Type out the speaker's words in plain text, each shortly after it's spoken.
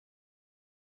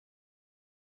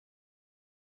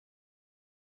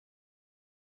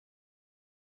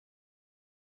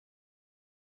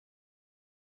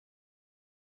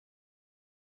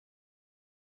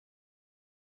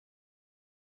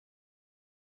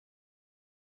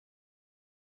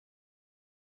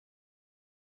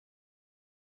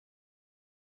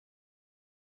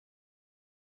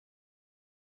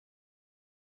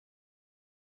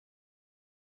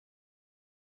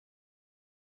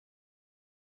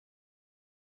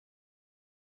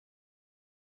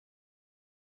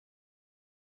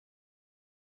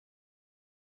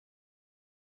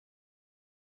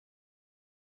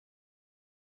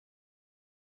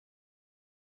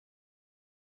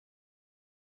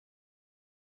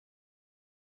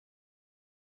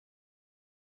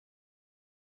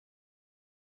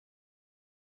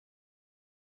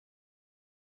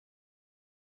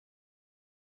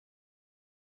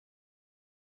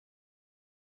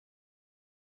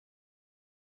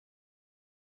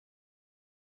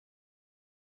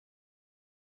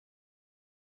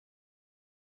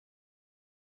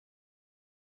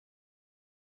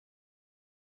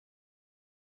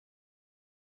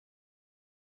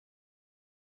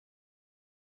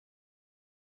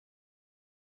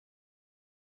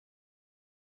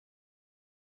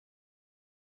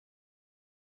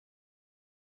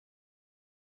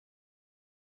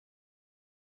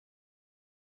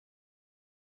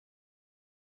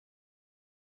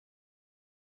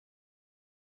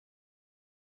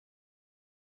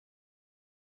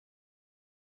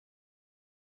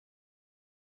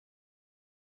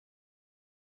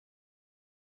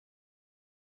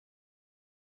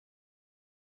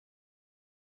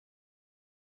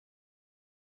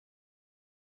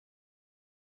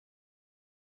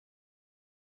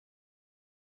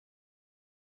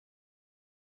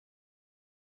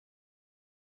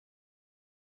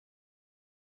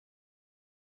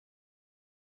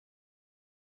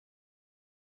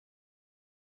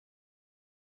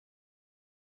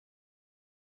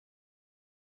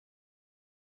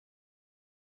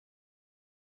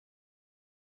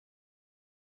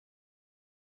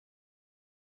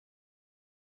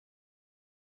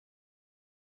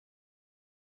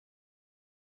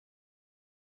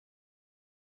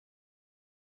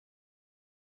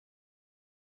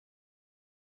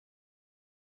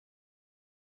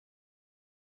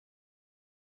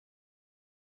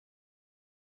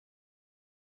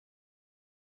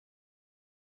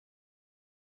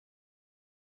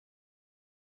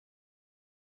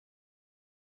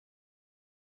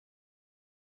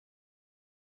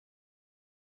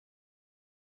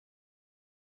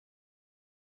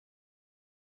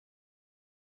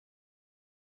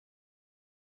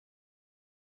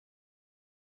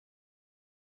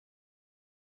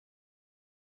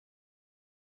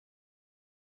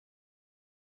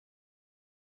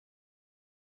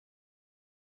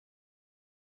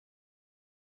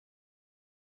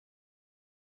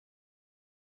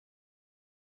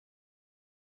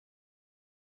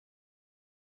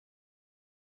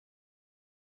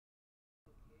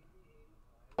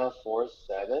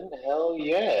4-7? Hell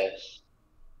yes.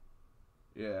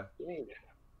 Yeah. Give me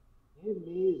that. Give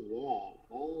me that.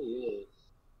 Hell yes.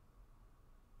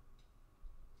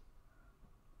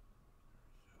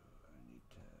 I need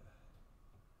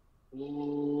to.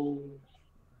 Mm.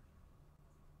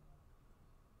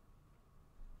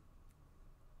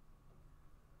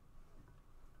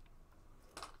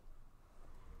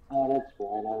 Oh, that's right.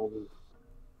 I was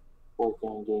working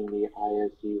on getting the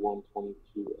ISC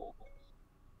 122X.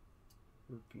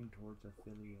 Working towards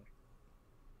affiliate.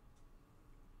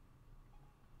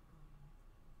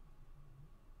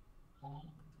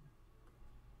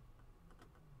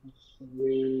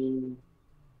 Three.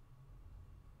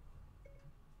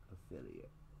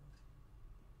 Affiliate.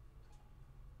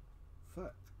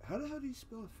 Fuck. How the hell do you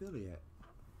spell affiliate?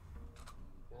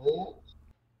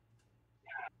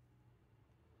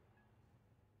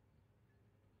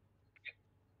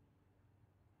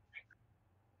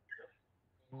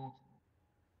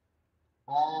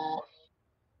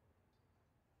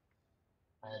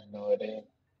 I have no idea.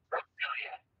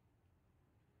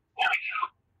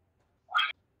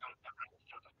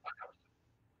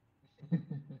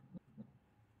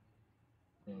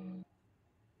 Hmm.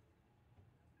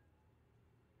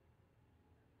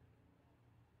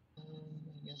 I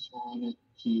guess I want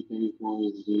to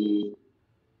T34Z.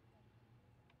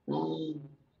 Um,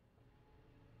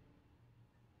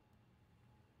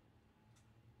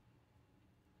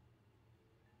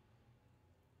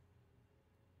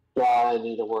 God, I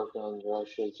need to work on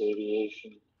Russia's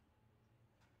aviation.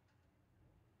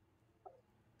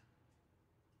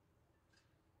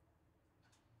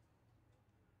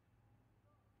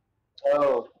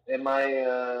 Oh, in my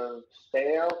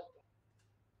stay out,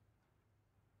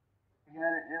 I got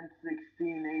an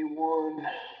M16A1.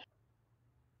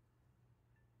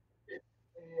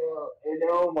 Yeah, and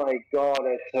oh my god,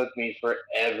 it took me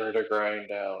forever to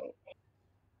grind out.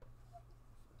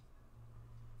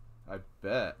 I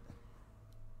bet.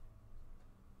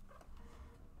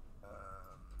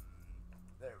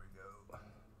 There we go.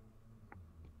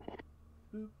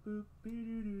 Boop boop doo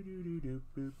doo doo doo doo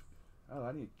boop. Oh,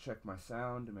 I need to check my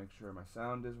sound to make sure my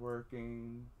sound is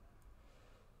working.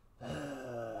 Why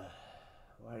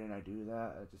didn't I do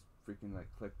that? I just freaking like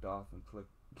clicked off and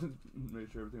clicked, made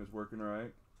sure everything was working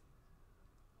right.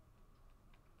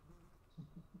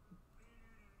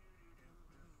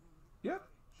 Yep,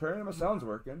 apparently my sound's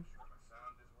working.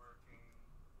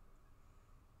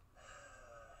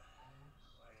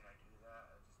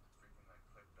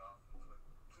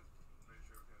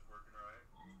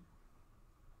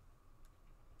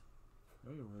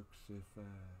 It works if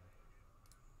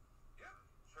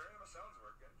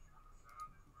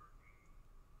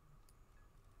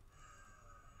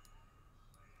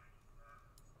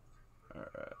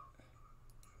Alright.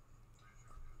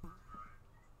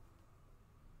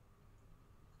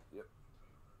 Yep.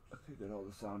 Okay, good. All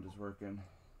the sound is working,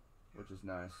 which is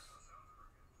nice.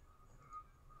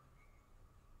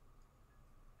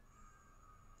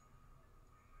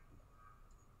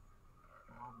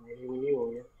 I'm ready when you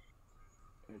are.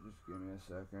 Hey, just give me a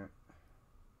second.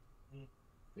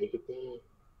 Make it there.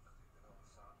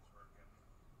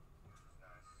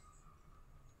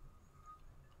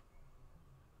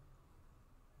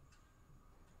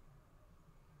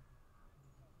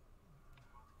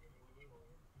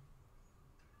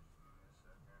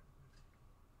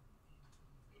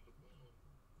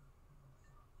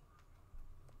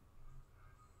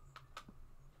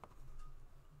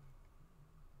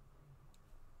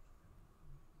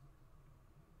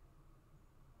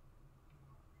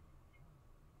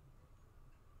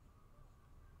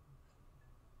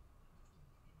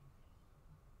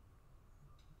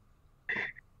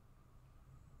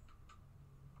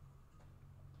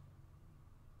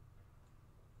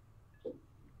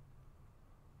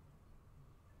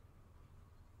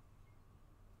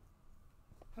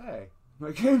 Hey,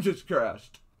 my game just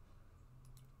crashed.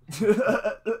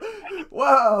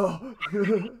 Wow.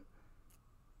 Damn.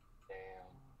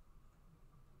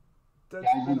 That's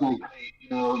Guys been are like,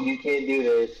 no, you can't do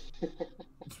this.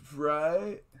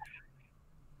 right.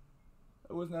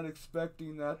 I was not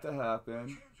expecting that to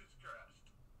happen.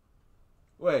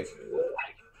 Wait,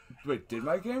 wait, did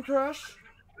my game crash?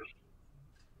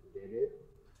 Did it?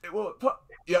 Well,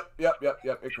 yep,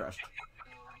 it crashed.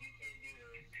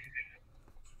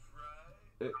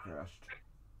 It crashed.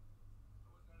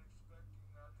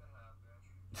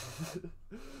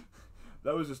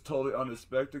 That was just totally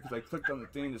unexpected because I clicked on the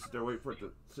thing to sit there, wait for it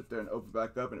to sit there and open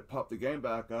back up, and it popped the game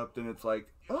back up. Then it's like,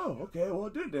 oh, okay, well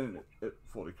it did. Then it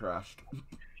fully crashed.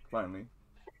 Finally,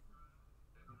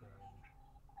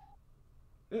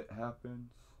 it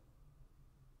happens.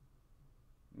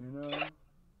 You know?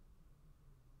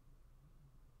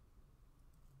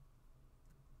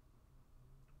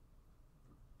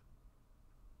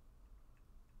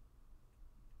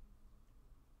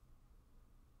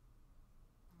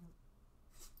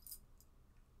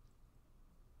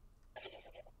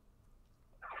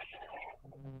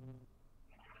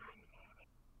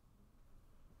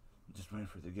 Just waiting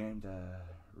for the game to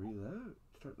reload,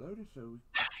 start loading so we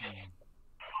can...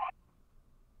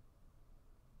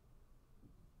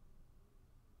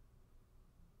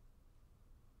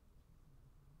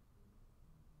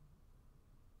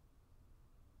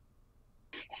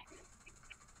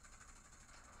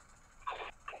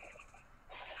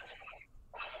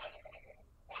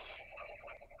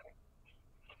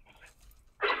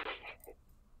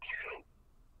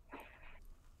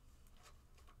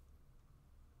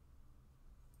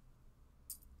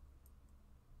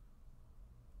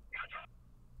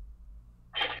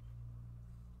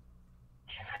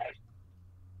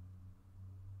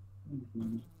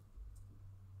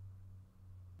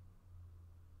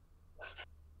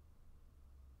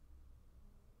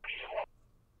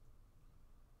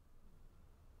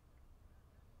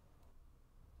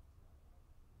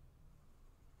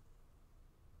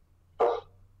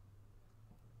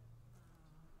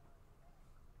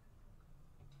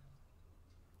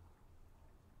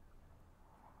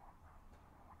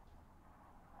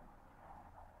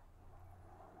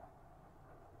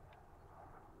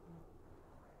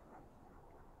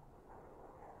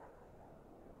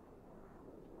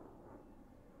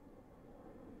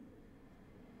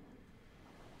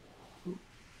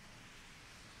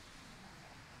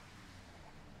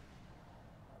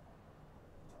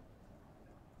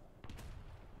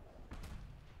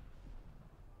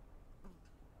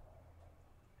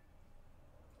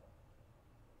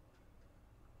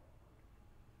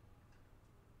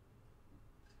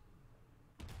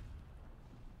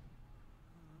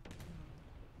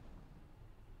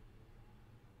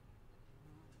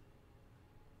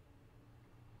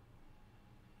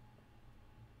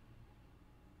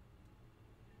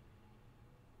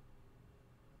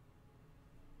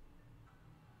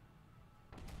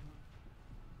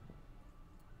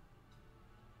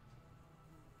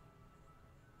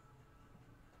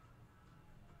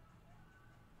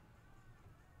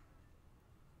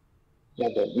 Yeah,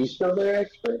 but you still there,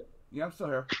 expert? Yeah, I'm still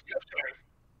here.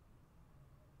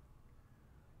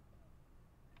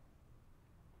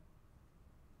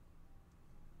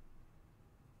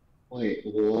 Wait,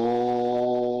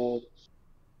 what?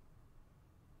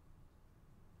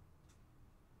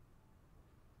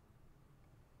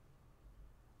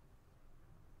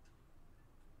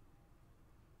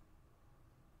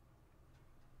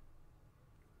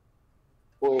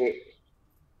 Wait,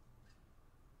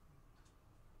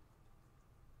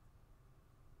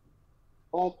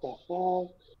 what the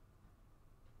fuck?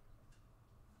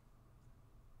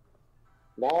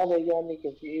 Now they got me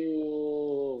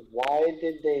confused. Why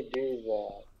did they do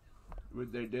that?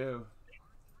 What'd they do?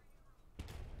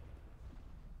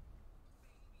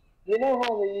 You know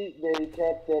how they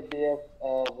kept the BF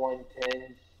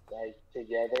 110s like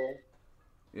together?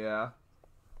 Yeah.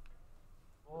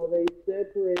 Well, they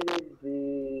separated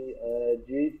the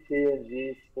G2 and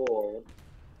G4,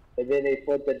 and then they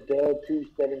put the Dell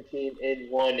 217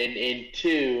 N1 and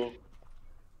N2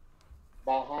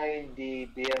 behind the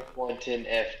BF 110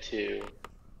 F2.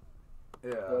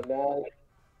 Yeah. So now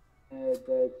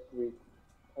that's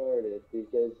retarded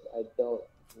because I don't.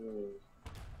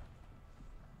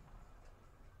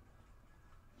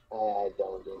 I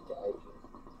don't get that.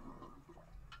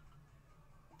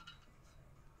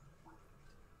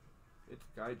 It's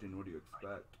Gaijin, what do you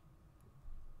expect?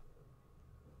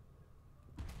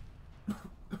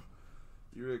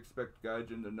 You expect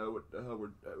Gaijin to know what the hell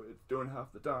it's doing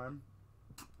half the time.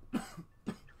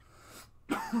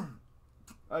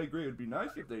 I agree, it'd be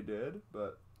nice if they did,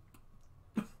 but...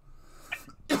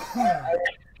 I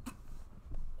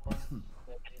want to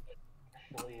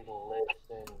actually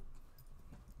listen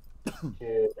to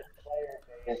the player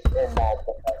base and not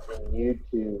the fucking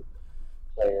YouTube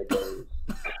player base.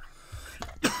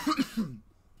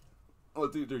 Well,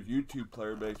 I think their YouTube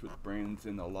player base with brains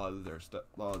in a lot of their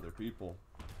people.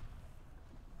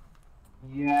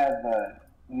 Yeah, but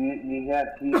you have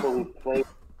people who play to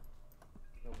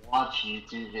watch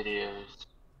YouTube videos.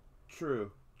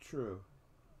 True, true.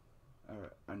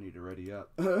 Alright, I need to ready up.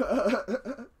 Yeah, let's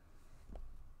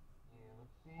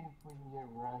see if we can get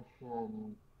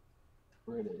Russian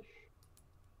British.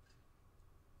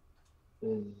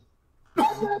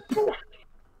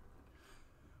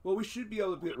 Well, we should be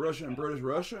able to get Russia and British.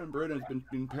 Russia and Britain has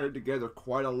been paired together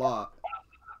quite a lot.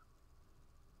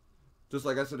 Just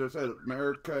like I said,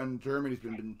 America and Germany's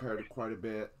been paired quite a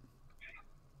bit.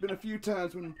 Been a few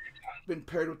times when been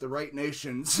paired with the right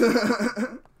nations.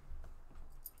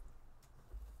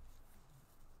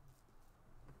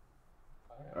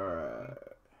 Alright.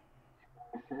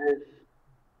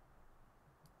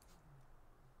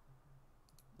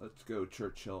 Let's go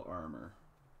Churchill armor.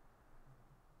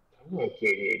 I'm going to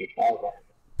KV-85.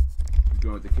 You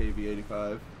going with the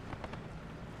KV-85?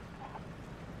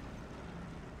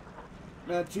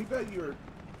 Man, too bad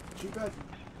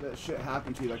that shit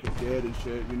happened to you like it did and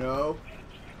shit, you know?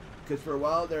 Because for a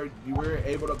while there, you were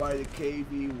able to buy the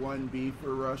KV-1B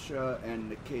for Russia and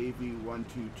the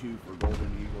KV-122 for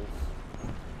Golden Eagles.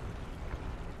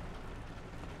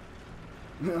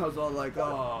 I was all like,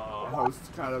 oh, I was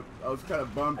kind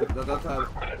of bummed because that's how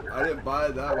I didn't buy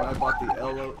that when I bought the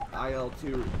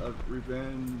IL-2 of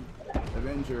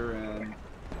Avenger, and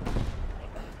I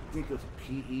think it was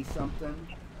PE something.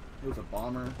 It was a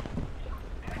bomber.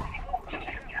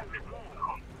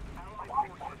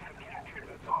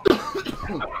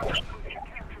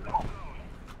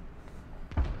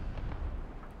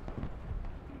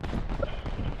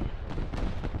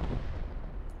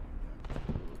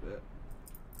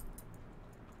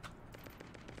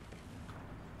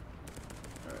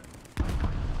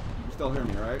 Still hear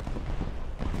me, right?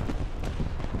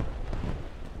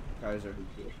 Guys are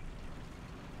good.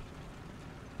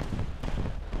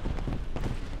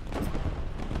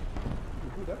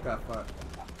 Ooh, that got fun.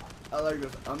 I like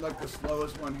this. I'm like the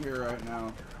slowest one here right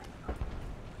now.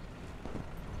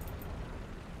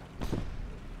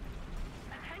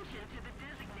 Attention to the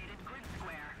designated grid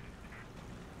square.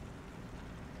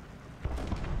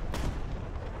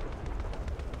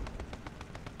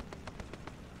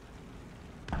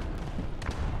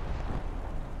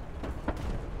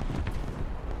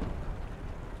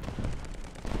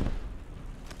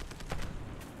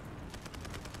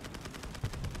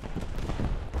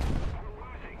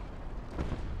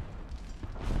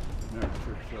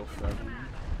 Churchill 7.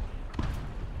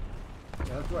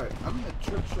 Yeah, that's right. I'm in the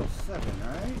Churchill 7,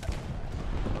 right?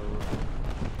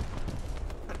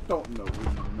 I don't know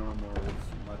really normals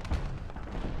much.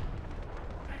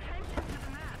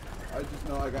 I just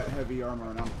know I got heavy armor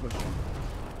and I'm pushing.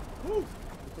 Woo!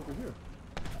 What's over here?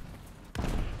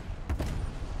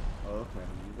 Oh, okay.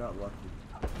 You got lucky.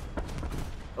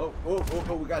 Oh,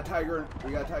 we got a tiger.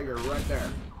 We got a tiger right there.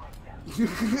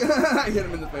 I hit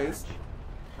him in the face.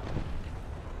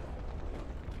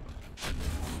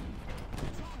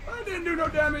 I didn't do no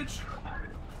damage.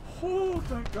 Oh,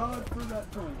 thank God for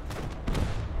that tank.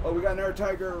 Oh, we got another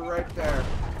tiger right there.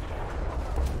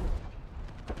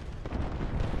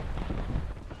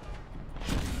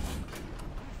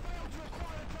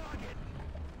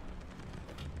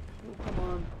 Oh, come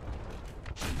on.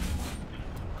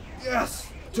 Yes!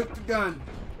 Took the gun.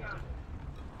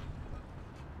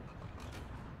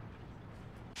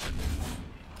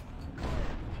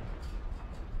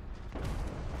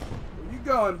 Where you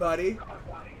going, buddy?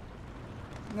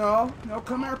 No,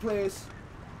 come here, please.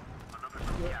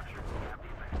 Yeah.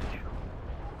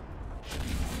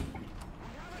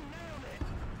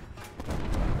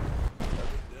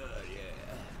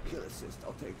 Kill assist,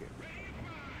 I'll take it.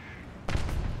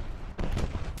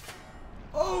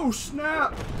 Oh,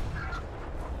 snap!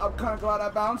 I'm kind of glad I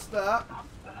bounced that.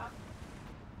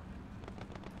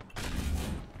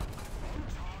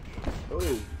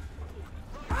 Oh.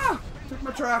 Ah! Took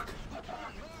my track.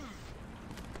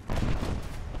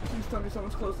 Please tell me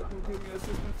someone's close up and give me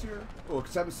assistance here. Oh,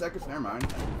 7 seconds? Never mind. I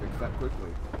can fix that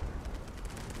quickly.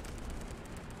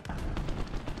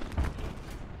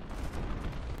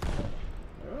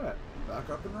 Alright. Back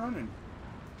up and running.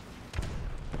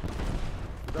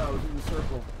 That was in the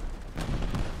circle.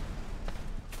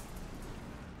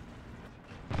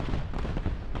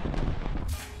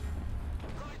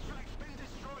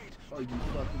 Are you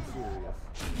fucking serious?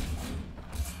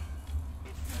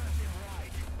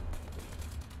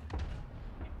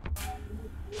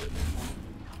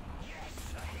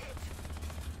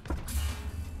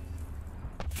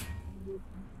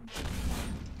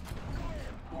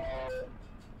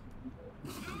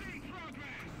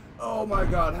 Oh my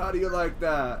God, how do you like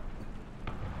that?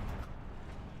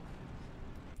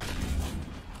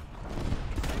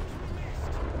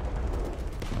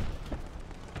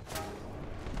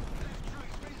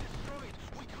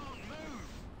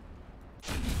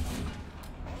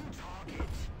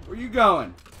 Where you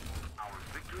going?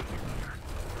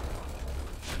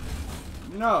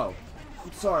 No.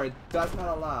 I'm sorry, that's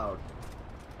not allowed.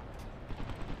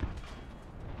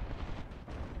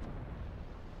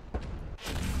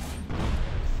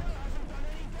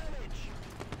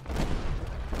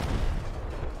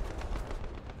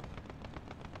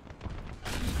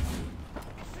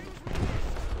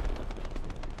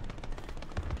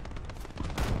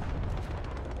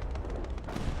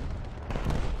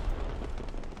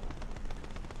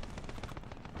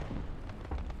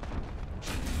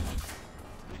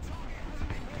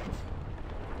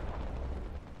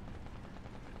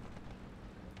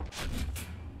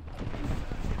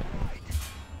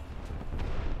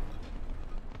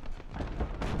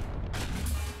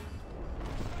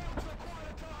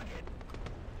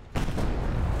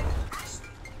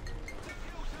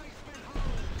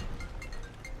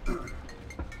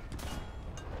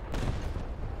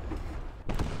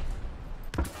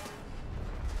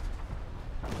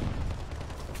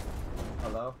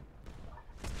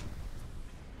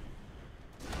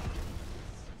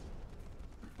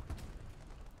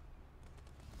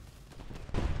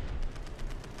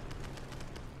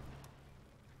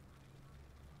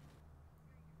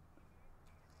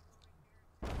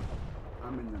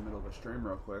 I'm in the middle of a stream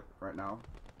real quick right now.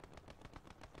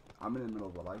 I'm in the middle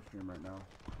of a live stream right now.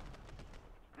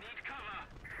 Need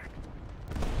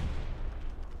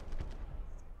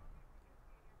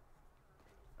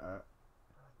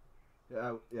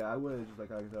cover. Yeah, I would. Just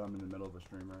like I said, I'm in the middle of a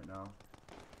stream right now.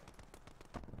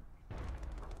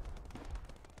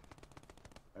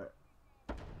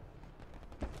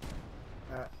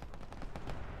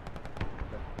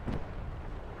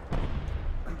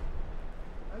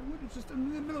 I would. It's just I'm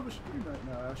in the middle of a stream right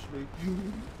now, actually.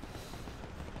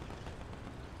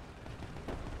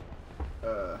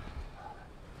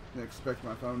 Didn't expect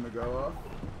my phone to go off.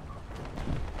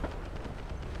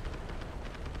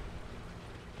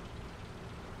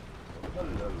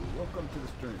 Hello, welcome to the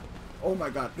stream. Oh my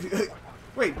god.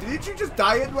 Wait, did you just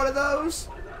die in one of those?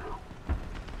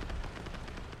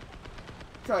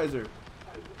 Kaiser.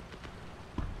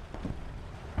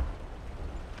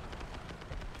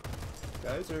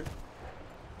 Kaiser.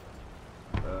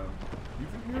 You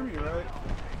can hear me, right?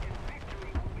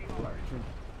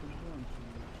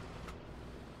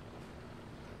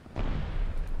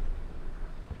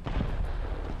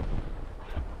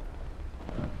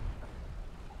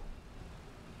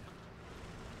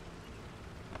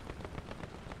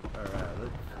 Alright,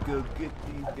 let's go get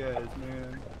these guys,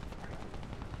 man.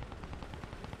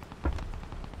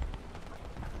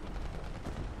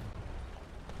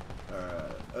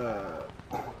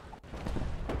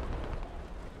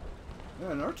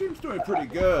 Man, our team's doing pretty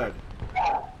good.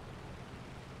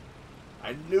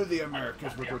 I knew the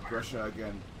Americans would with Russia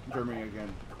again. Germany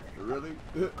again. Really?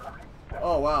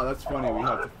 Oh wow, that's funny. We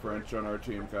have the French on our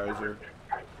team, Kaiser.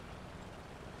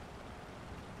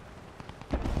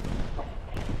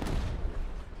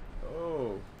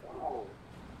 Oh.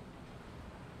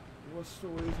 What's the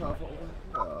way half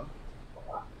over?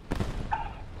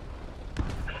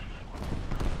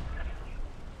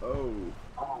 Oh.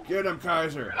 Get him,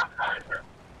 Kaiser.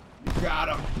 You got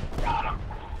him. Got him.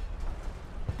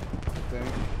 Thank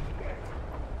you.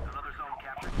 Another zone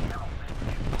captured.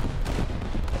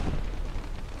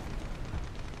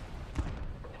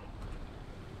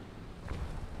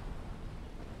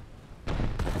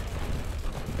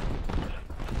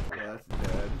 That's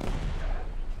dead.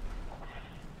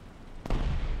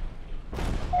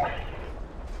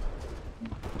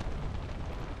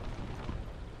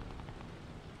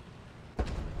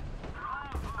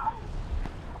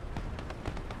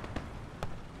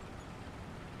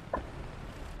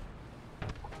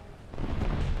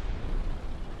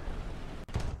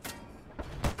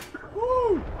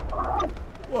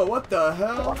 Whoa, what the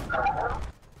hell?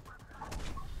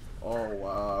 Oh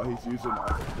wow, he's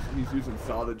using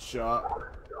solid shot.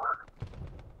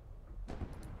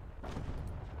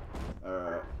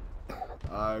 Alright.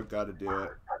 I've gotta do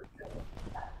it.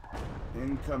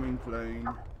 Incoming plane.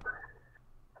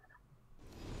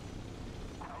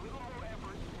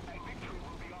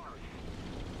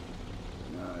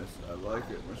 Nice, I like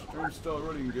it. My stream's still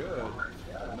running good.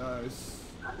 Nice.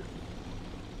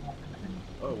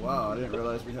 Oh wow, I didn't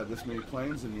realize we had this many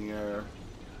planes in the air.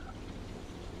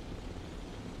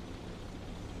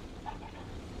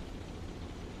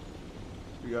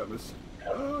 We got this.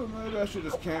 Oh, maybe I should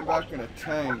just came back in a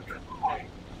tank.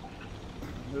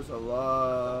 There's a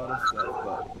lot of stuff,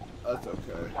 but that's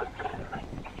okay.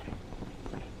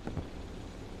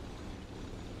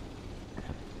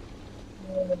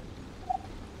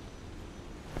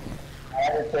 I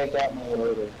had to take out my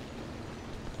loader.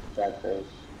 That face.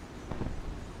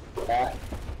 Yeah.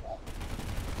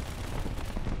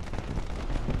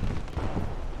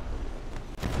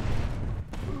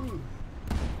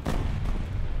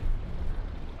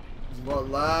 What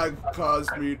lag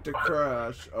caused me to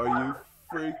crash? Are you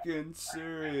freaking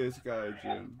serious,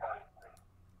 Gaijin?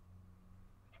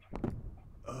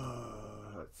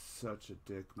 Oh, that's such a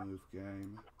dick move,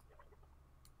 game.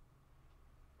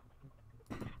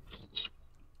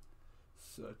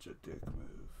 Such a dick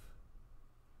move.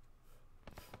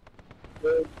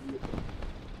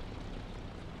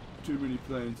 Too many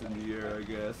planes in the air, I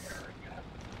guess.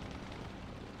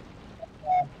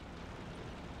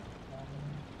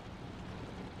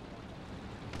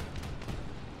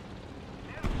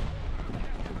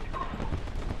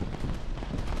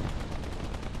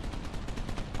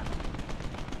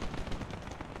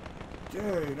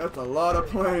 Dang, that's a lot of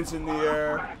planes in the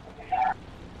air.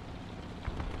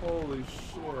 Holy shit.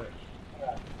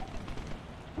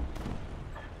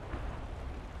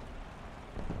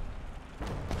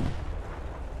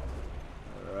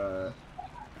 Alright.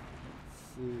 Let's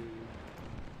see.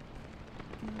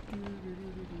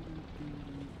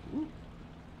 Whoop.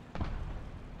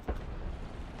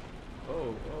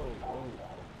 Oh.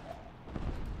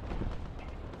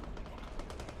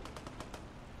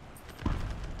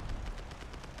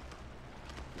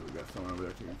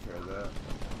 take care of that.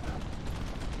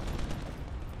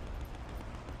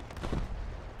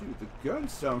 Dude, the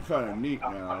guns sound kind of neat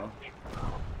now.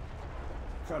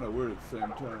 Kind of weird at the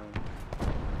same time.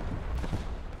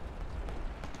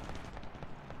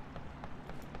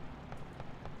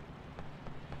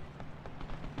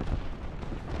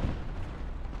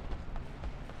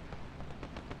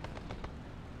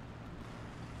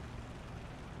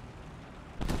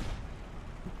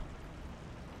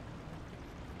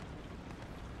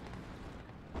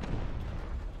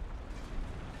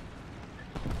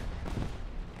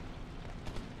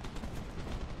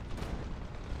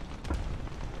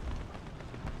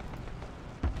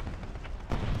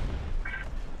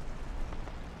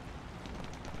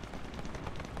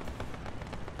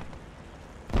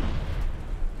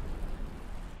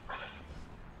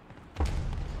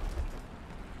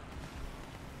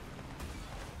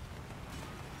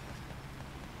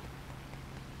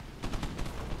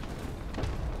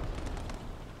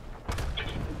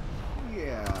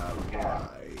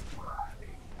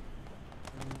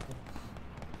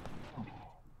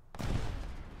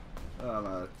 I'm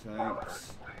out of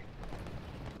tanks.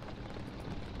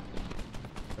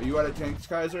 Are you out of tanks,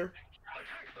 Kaiser?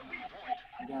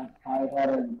 I got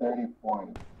 530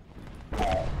 points.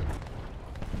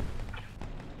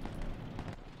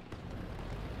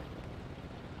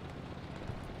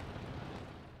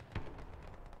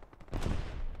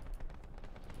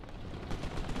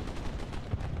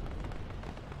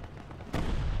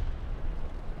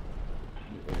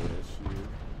 ASU.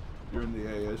 You're in the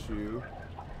ASU.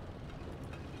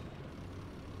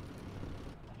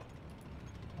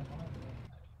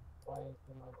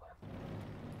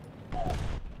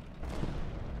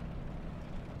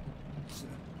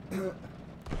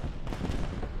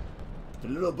 The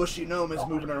little bushy gnome is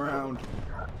moving around.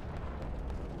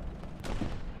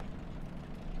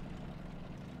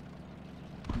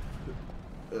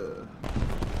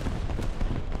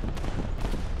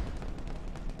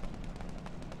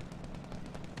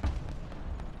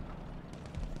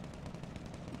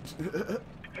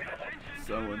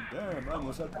 Someone, damn, I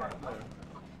almost had fun there.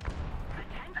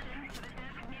 Attention to the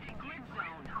designated grid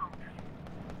zone.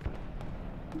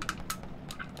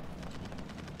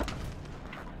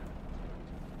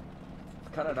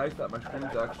 It's kind of nice that my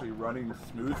stream's actually running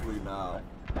smoothly now.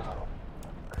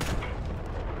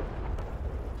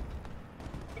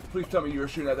 Please tell me you were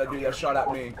shooting at that dude that shot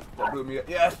at me. That blew me up.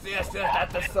 Yes, yes, yes,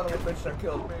 that's the son of a bitch that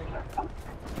killed me.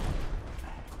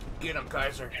 Get him,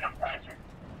 Kaiser. Get him, Kaiser.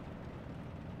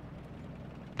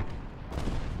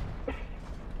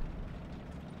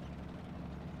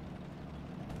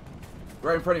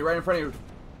 Right in front of you, right in front of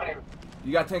you.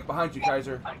 You got a tank behind you,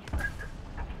 Kaiser.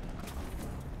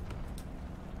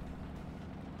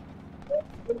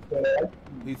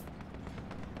 He's...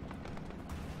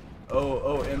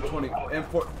 Oh, M20,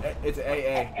 M4, it's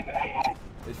AA.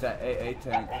 It's that AA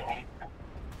tank.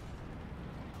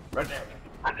 Right there.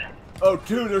 Oh,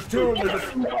 two, there's two. There's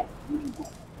a...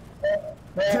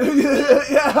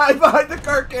 Yeah, hide behind the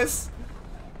carcass.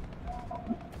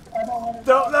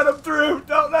 Don't let him through!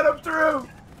 Don't let him through!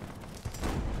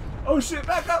 Oh shit,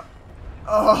 back up!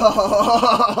 Oh,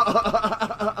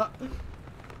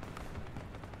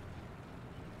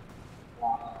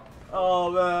 oh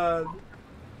man.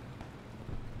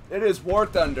 It is War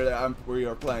Thunder that we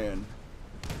are playing.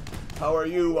 How are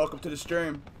you? Welcome to the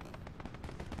stream.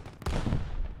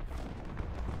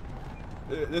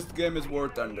 This game is War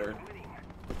Thunder.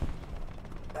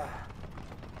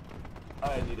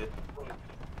 I need it.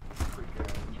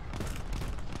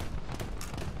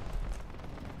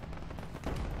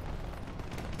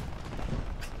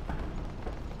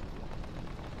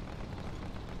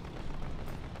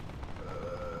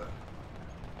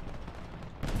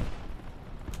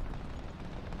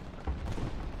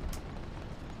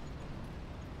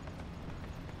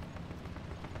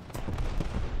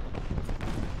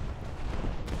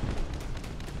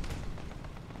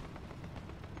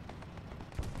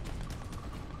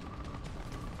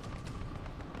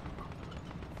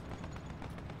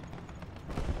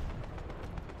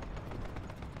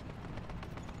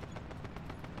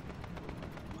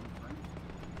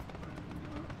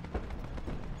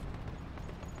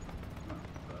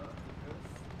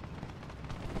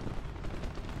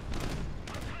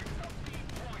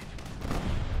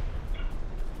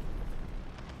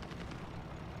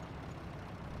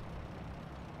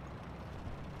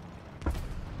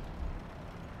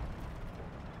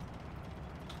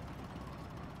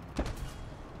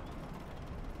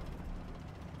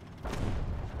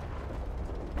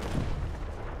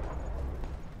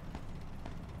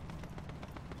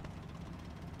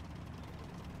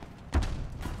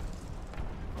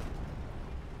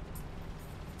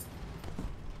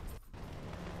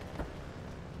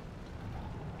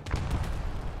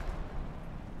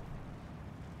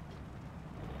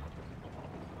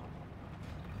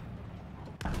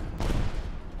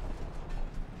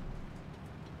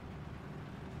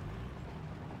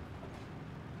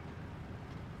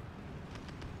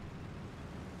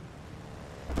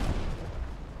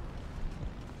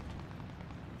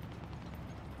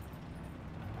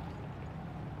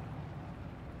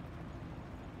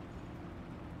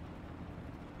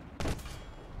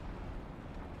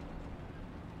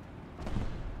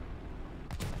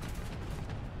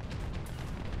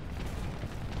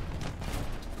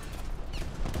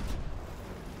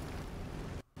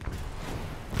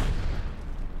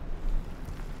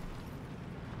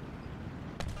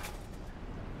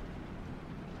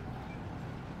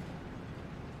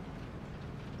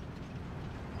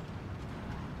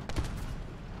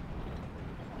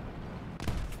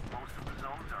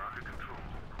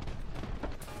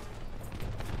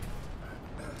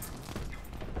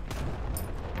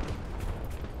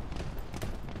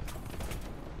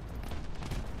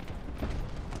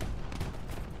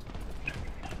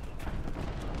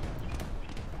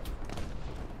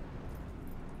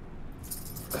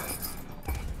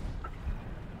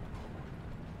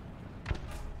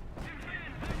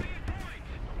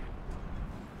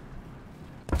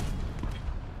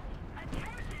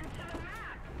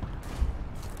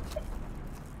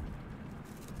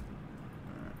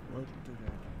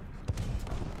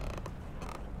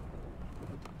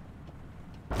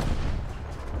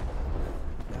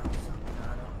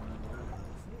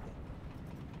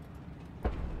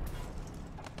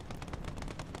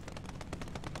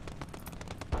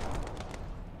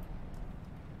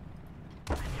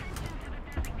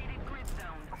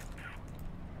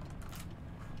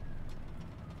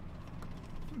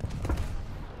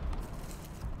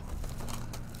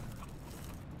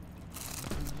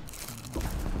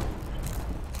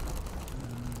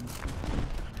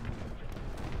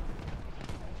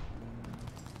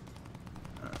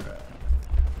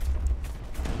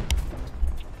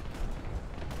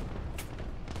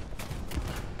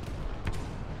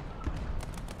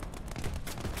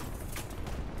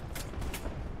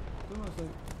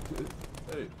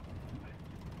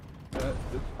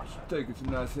 taking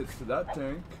some nice hits to that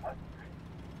tank.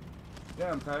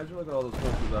 Damn, Kaiser, look at all those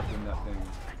holes you left in that thing.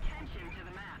 Attention to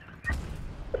the map.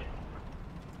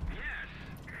 Yes.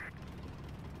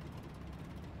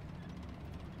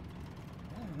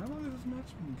 Man, how long has this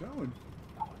match been going?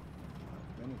 5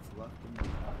 minutes left in the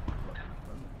match.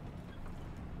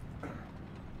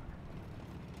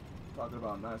 Talking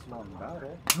about a nice long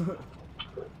battle.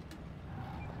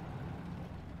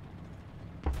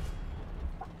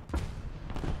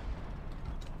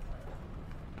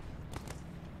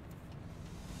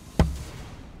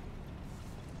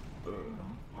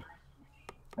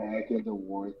 Back in the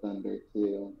War Thunder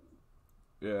too.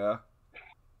 Yeah.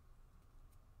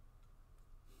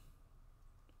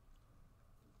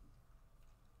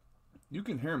 You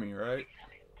can hear me, right?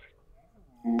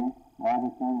 Yeah, I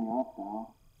was turning up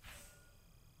now.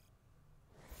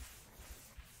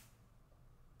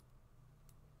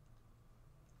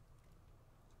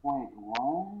 Wait,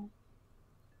 what?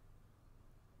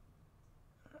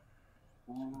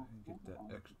 Get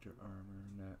that extra armor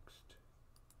next.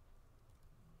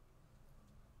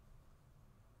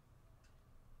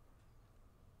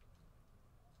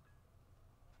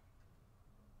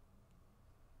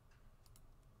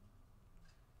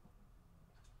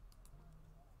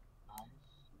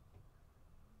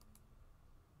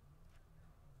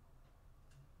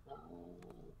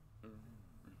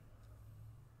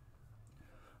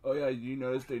 Oh yeah, you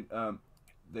noticed they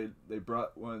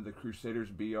brought one of the Crusaders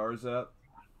BRs up.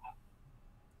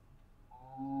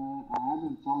 I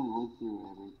haven't fully looked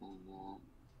through everything yet.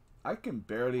 I can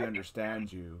barely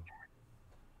understand you.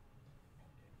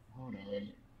 Hold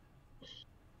on.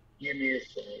 Give me a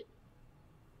sec.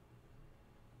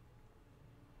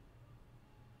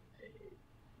 Yes.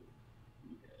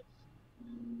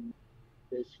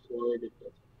 Discord, it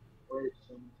doesn't work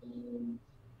sometimes.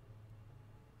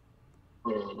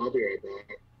 Hold on, I'll be right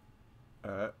back.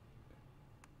 Alright.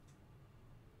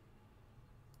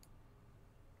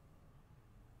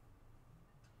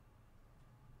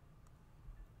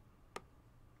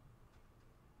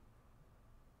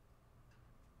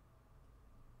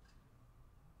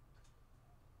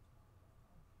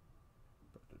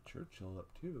 But the Churchill up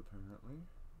too, apparently.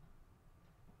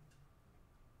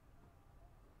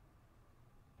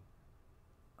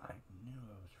 I knew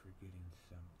I was forgetting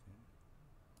something.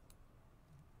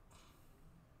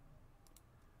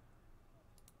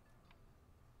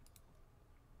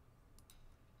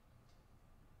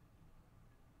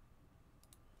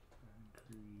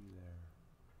 Concrete there.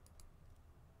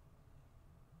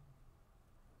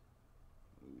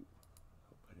 Ooh,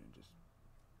 hope I didn't just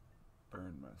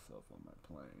burn myself on my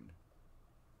plane.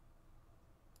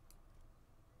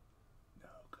 No,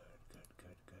 good.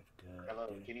 Hello,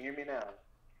 can you hear me now?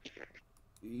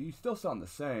 You still sound the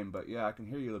same, but yeah, I can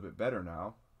hear you a little bit better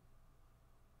now.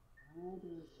 How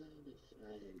does it sound the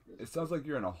same? It sounds like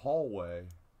you're in a hallway.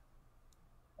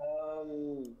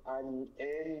 I'm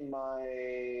in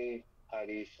my, how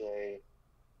do you say,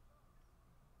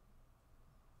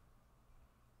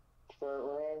 front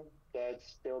room that's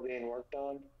still being worked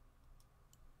on.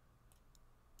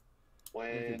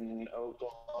 When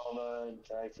Oklahoma and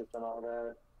Texas and all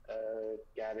that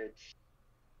got its,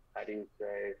 how do you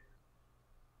say,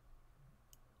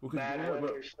 bad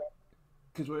weather stuff.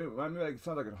 Because I mean, like, it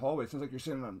sounds like a hallway. It sounds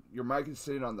like your mic is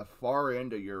sitting on the far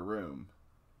end of your room.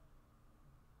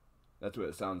 That's what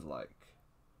it sounds like.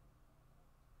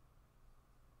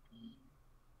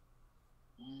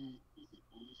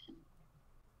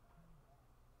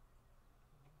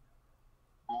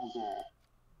 How's that?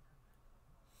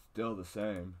 Still the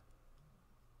same.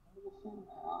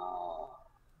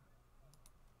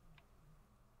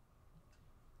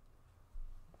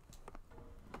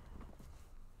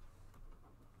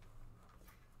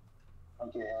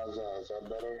 Okay, how's that? Is that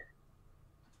better?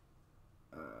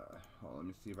 Hold on, let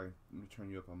me see if let me turn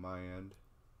you up on my end.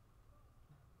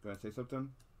 Gonna say something?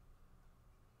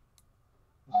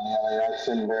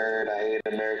 Jackson Bird, I hate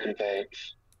American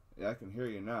tanks. Yeah, I can hear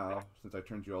you now since I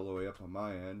turned you all the way up on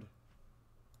my end.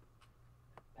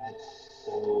 That's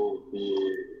so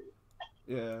weird.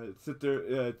 Yeah, it's sit there.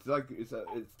 Yeah, it's like it's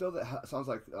still sounds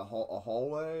like a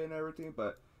hallway and everything,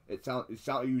 but you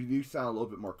sound a little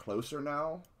bit more closer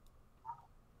now.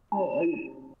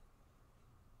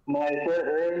 My front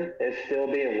room is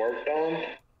still being worked on.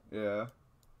 Yeah.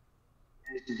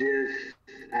 It's just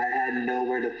I had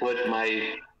nowhere to put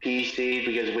my PC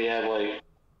because we have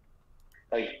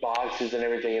like boxes and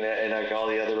everything and like all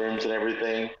the other rooms and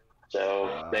everything. So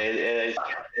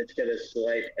it's got a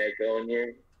slight echo in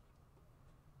here.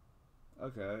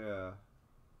 Okay. Yeah.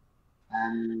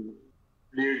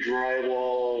 New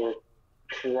drywall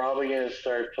Probably gonna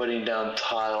start putting down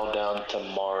tile down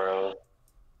tomorrow.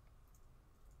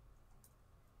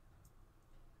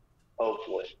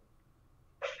 Hopefully.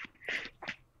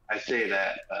 I say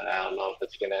that, but I don't know if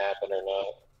it's gonna happen or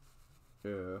not.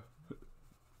 Yeah.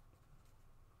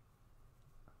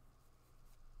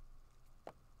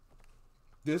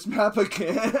 This map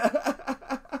again?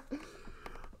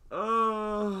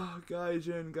 Oh,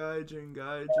 Gaijin.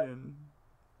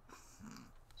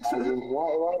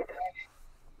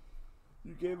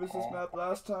 You gave us this map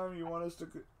last time. You want us to?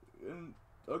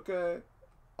 Okay,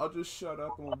 I'll just shut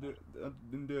up and we'll do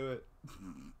it.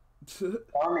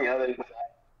 On the other side.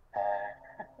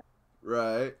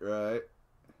 Right.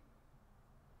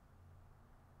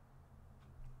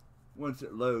 Once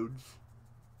it loads.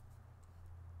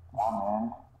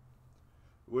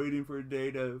 Waiting for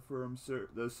data from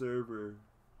the server.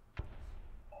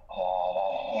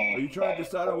 Are you trying to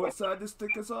decide on what side to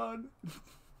stick us on?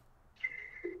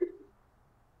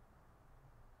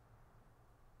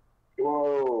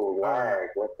 Whoa, lag,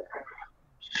 what the heck?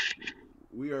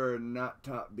 We are not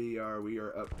top BR, we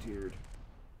are up tiered.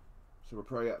 So we're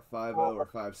probably at 5.0 or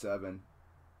 5.7.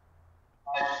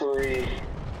 5.3.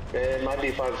 It might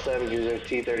be 5.7 because there's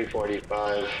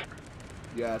T3045.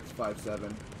 Yeah, it's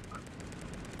 5.7.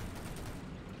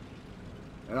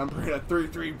 And I'm bringing a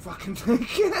 3.3 fucking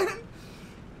tank in.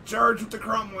 Charge with the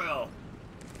Cromwell.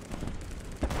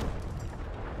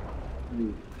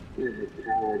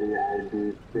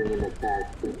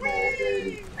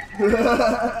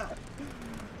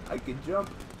 I can jump.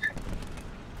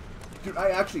 Dude, I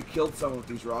actually killed someone with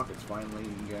these rockets finally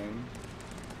in game.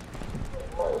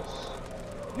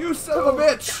 You son of a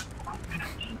bitch!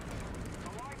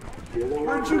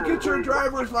 Where'd you get your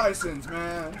driver's license,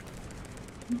 man?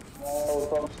 Oh,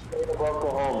 from the state of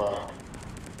Oklahoma.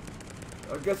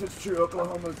 I guess it's true.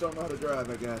 Oklahomans don't know how to drive,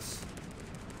 I guess.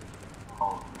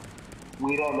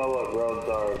 We don't know what roads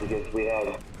are because we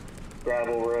have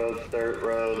gravel roads, dirt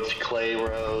roads, clay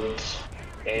roads,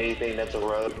 anything that's a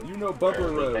road. You know bumper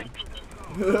road.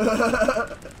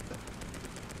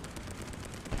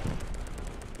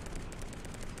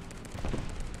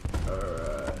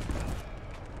 Alright.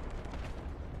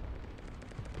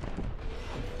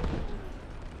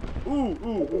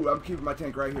 Ooh, I'm keeping my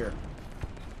tank right here.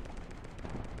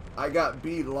 I got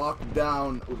B locked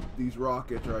down with these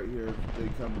rockets right here. They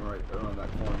come right around that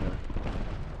corner.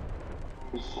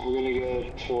 We're gonna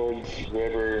go towards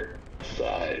river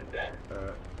side.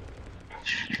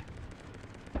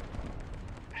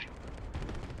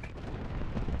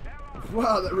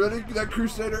 Wow, that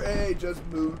Crusader AA just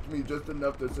moved me just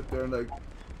enough to sit there and like.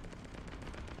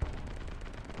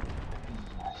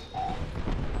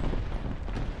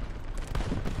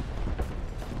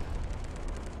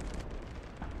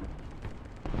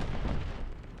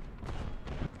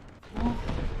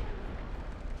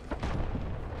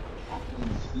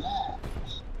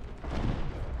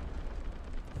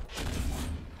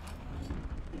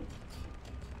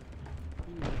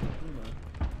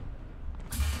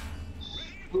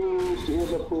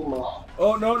 Here's a Puma.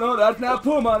 Oh no, that's not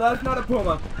Puma. That's not a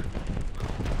Puma.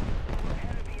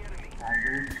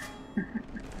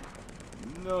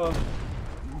 No,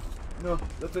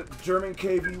 that's a German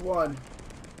KV-1.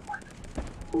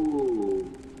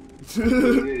 Ooh.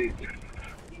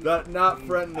 That not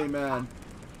friendly, man.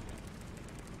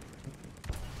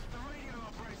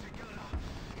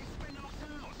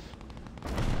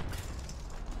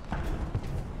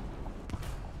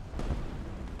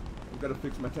 Gotta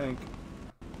fix my tank.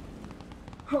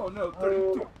 Oh no,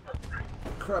 32.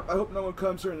 Crap, I hope no one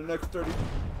comes here in the next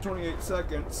 28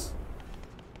 seconds.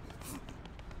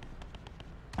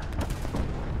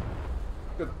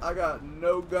 Cause I got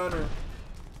no gunner.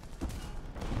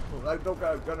 Well, I don't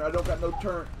got a gunner, I don't got no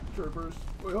troopers.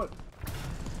 Wait, what?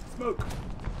 Smoke.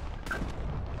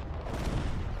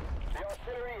 The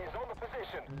artillery is on the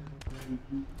position.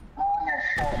 On your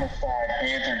short side,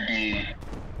 Panther D.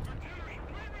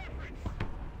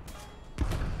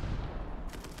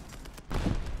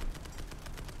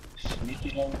 Sneaky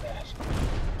little bastard.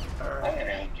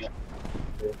 Alright.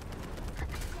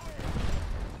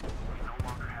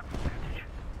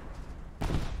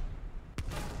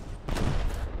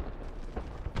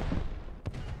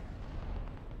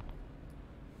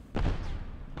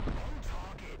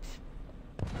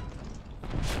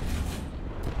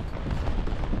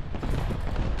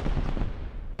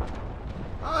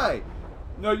 Hi!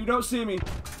 No, you don't see me.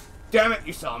 Damn it,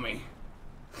 you saw me.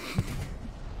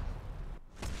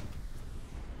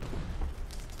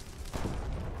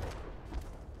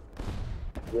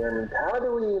 Germans, how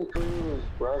do we improve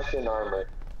Russian armor?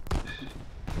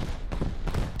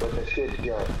 With a shit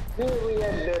gun. Here we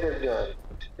have better guns.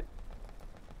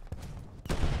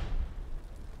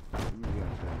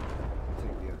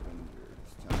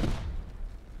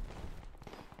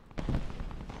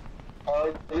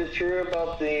 is it true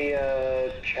about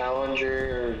the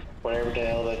Challenger or whatever the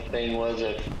hell that thing was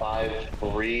at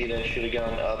 5.3 that should have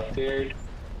gone upstairs?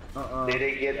 Did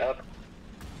it get up?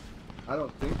 I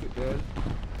don't think it did.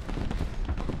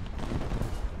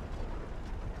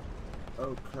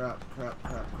 Oh crap, crap,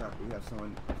 crap, crap. We have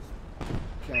someone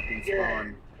camping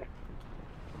spawn.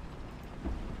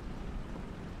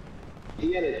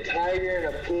 He had a tiger and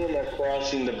a puma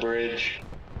crossing the bridge.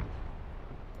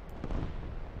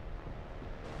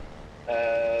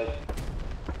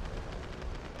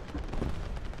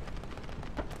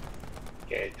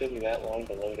 Okay, it took me that long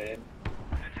to load in.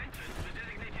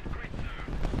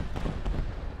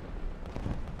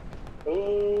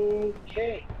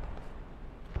 Okay.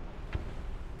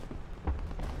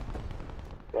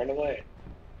 Run away.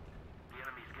 The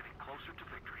enemy's getting closer to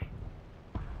victory.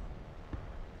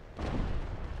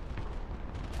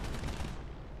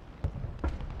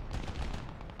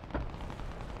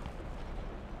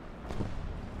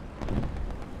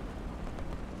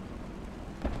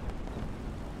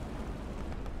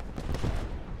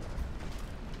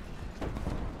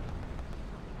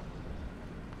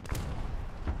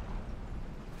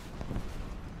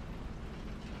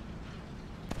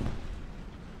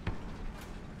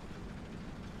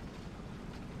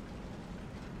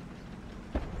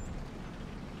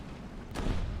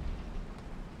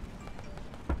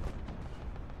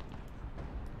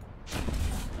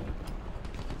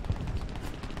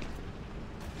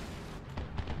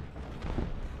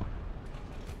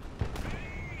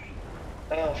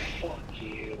 Oh, fuck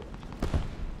you.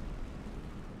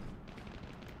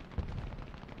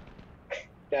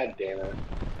 God damn it.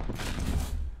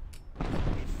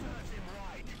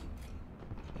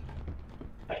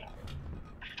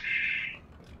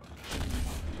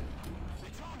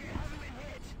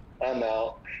 I'm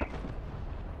out.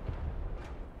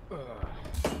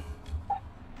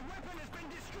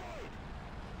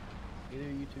 Either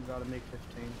you two gotta make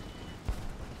 15.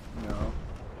 No.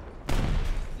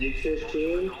 You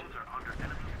 15?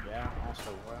 Yeah,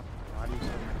 also, why do you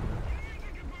say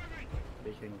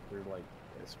speaking through, like,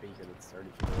 a speaker that's 30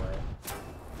 feet away?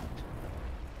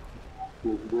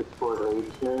 Is this for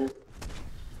H-Man?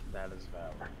 That is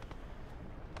valid.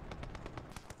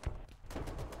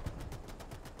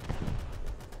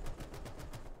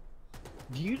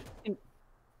 Do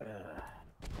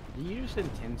you just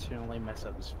intentionally mess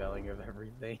up the spelling of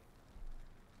everything?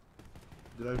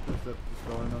 Did I push up the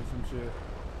spelling on some shit?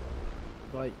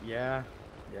 Like, yeah.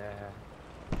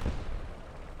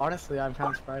 Honestly, I'm kind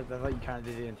of surprised. I thought you kind of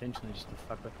did it intentionally just to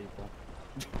fuck with people.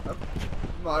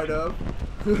 Might have.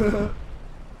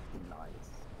 Nice.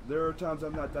 There are times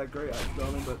I'm not that great at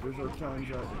spelling, but there's other times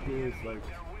that it is like.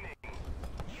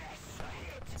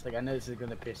 It's like, I know this is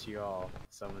gonna piss you off,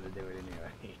 so I'm gonna do it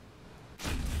anyway.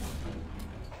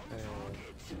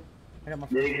 I got my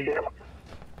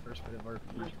first bit of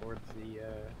RP towards the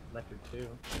Leopard 2.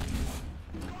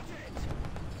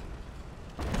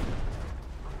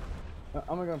 I'm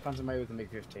gonna go and find somebody with a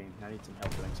MiG-15. I need some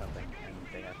help doing something, and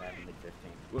they have to have a MiG-15.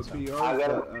 What So, BR I is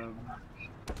got that?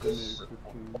 The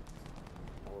MiG-15.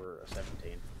 or a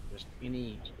 17. Just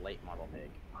any late model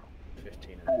MiG.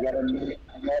 15 and I got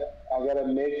a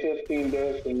MiG-15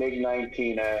 disc and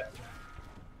MiG-19 at.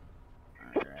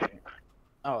 Alright.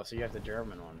 Oh, so you have the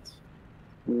German ones.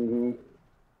 Mm-hmm.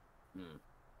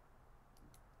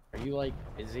 Are you, like,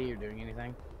 busy or doing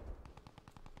anything?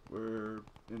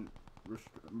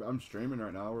 I'm streaming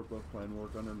right now. We're both playing War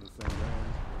Thunder in the same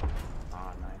game.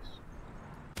 Ah, nice.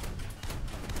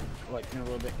 Like, in a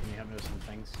little bit, can you help me with some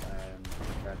things?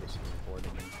 Try to do some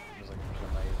recording. I was looking for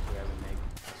somebody who has a MiG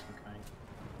of some kind.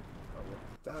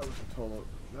 That was a total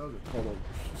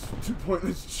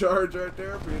two-pointless charge right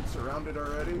there, being surrounded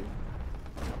already.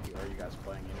 Are you guys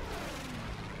playing anything?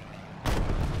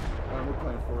 We're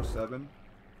playing 4-7.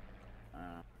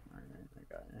 Alright, I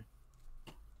got you.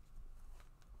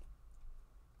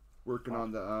 Working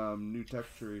on the new tech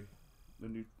tree. The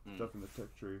new stuff in the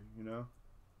tech tree, you know?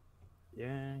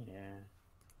 Yeah.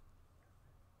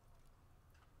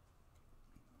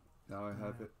 Now I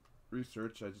have it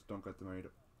researched, I just don't got the money to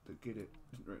get it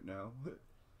right now.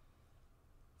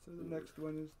 So the next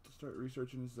one is to start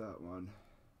researching is that one.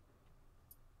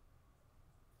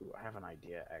 Ooh, I have an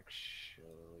idea,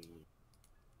 actually.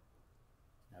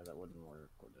 No, that wouldn't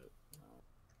work, would it?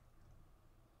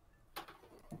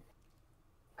 No.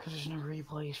 Because there's no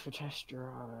replays for test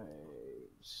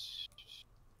drives.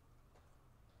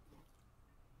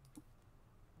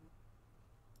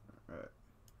 Alright.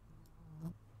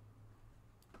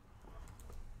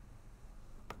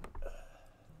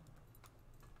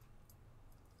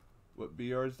 What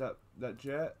BR is that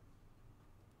jet?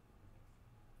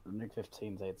 Nick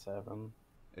 15's 8-7.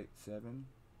 8-7.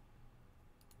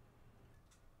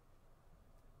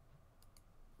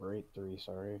 Or 8-3,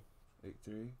 sorry.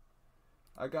 8-3.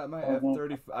 I got my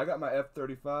F-30. I got my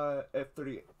F-35,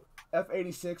 F-30,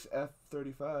 F-86,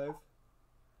 F-35.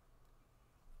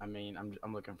 I mean,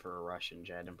 I'm looking for a Russian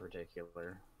jet in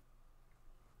particular.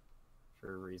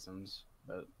 For reasons,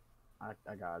 but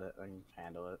I got it. I can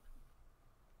handle it.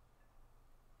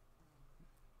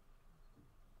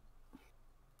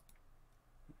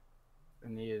 I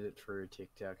needed it for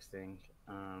TikTok thing.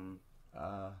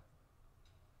 Yeah.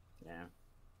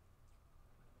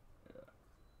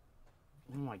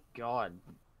 Oh my god.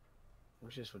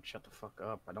 Wish this would shut the fuck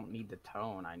up. I don't need the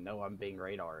tone. I know I'm being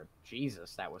radared.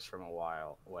 Jesus, that was from a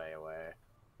while way away.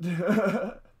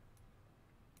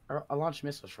 I launched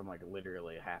missiles from like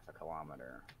literally half a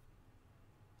kilometer.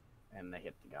 And they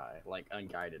hit the guy. Like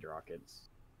unguided rockets.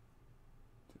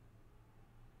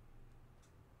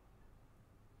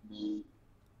 What's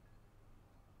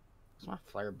my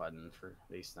flare button for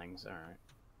these things? Alright.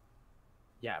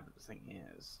 Yeah, but the thing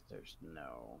is, there's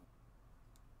no...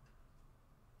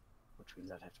 Which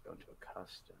means I'd have to go into a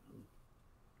custom.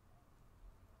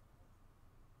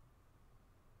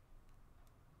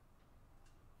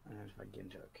 And if I get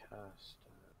into a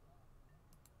custom...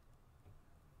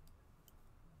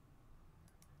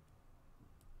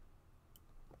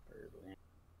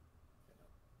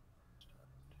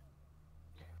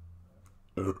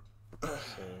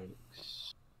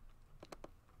 Six.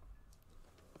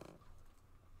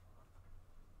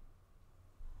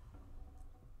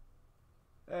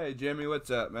 Hey Jimmy,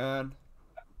 what's up, man?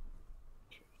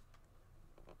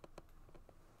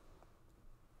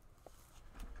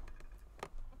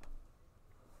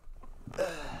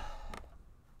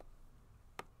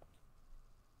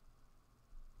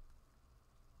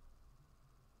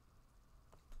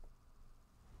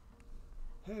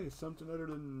 Hey, something other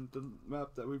than the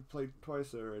map that we've played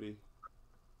twice already.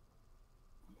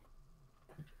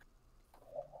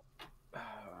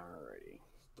 Alrighty.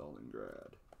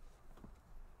 Stalingrad.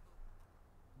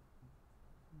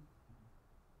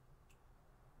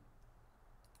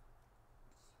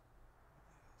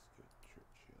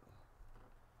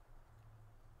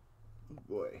 Oh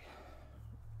boy.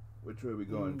 Which way are we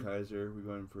going, Kaiser? We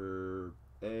going for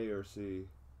A or C?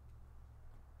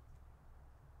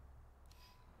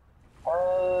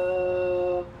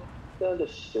 Go to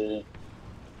C.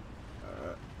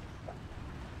 Alright.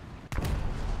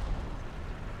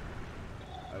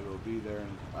 I will be there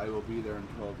in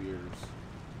 12 years.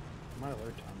 My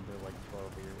alert time for like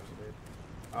 12 years, dude.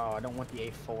 Oh, I don't want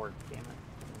the A4, damn it.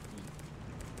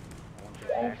 I want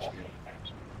the action.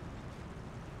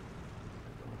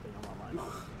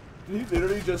 Did he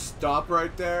literally just stop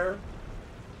right there?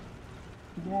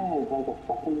 Yeah, like a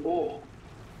fucking bitch.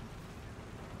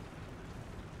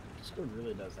 Discord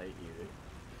really does hate you, dude.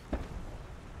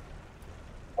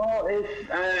 Oh, it's,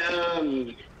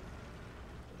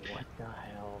 What the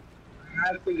hell? I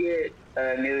have to get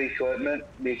new equipment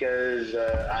because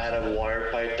I had a water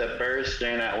pipe that burst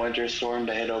during that winter storm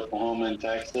that hit Oklahoma and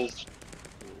Texas.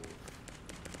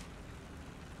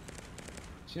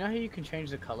 Do you know how you can change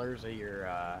the colors of your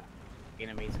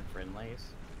enemies and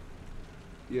friendlies?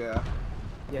 Yeah.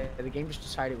 Yeah, the game just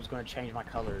decided it was going to change my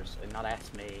colors and not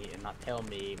ask me and not tell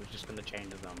me. It was just going to change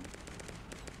them.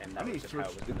 And that I was need to just how it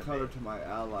switch was the going to color be. to my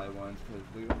ally ones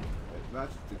because it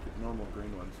matches the normal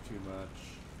green ones too much.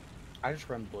 I just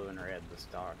run blue and red, the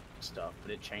stock stuff,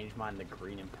 but it changed mine to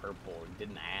green and purple. It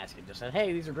didn't ask. It just said,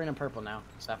 hey, these are green and purple now.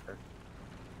 Suffer.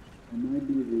 It might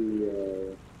be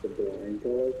the blind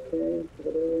color change.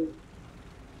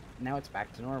 Now it's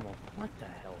back to normal. What the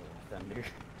hell, Thunder?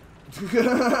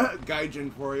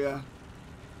 Gaijin for ya.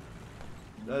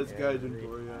 That's Gaijin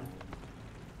for ya.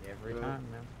 Every time,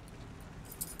 man.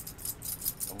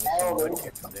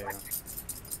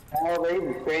 Oh, they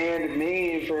banned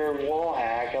me for wall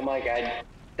hack. I'm like, I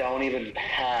don't even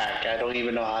hack. I don't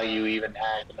even know how you even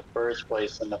hack in the first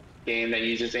place in the game that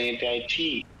uses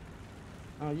anti-cheat.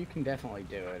 Oh, you can definitely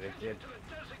do it. It's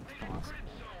possible.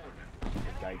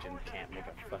 The Gaijin can't make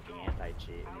a fucking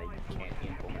anti-cheat, and they can't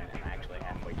implement an actually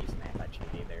halfway decent anti-cheat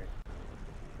either.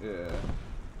 Yeah.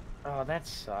 Oh, that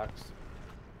sucks.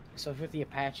 So with the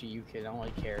Apache, you can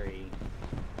only carry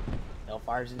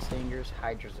Hellfires and Stingers.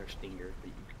 Hydras are Stingers,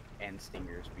 and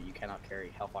Stingers, but you cannot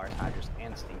carry Hellfires, Hydras,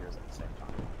 and Stingers at the same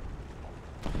time.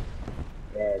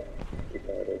 That's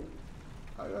retarded.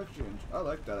 I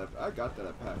like that. I got that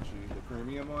Apache, the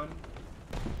premium one.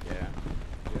 Yeah.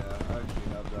 Yeah, I actually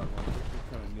have that one. It's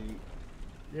kind of neat.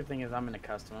 The good thing is I'm in a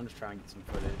custom. I'm just trying to get some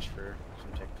footage for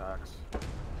some TikToks.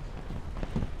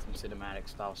 Some cinematic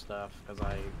style stuff, because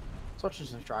I Switching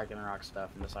some Strike and Rock stuff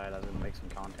and decided I was gonna make some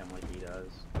content like he does.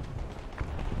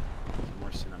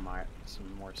 Some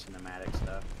more cinematic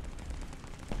stuff.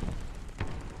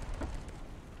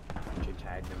 She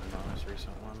tagged him in the most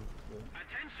recent one.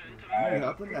 Do you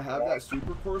happen to have that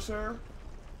Super Corsair?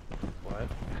 What?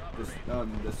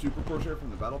 The Super Corsair from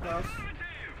the Battle Pass?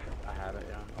 I have it,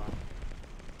 yeah.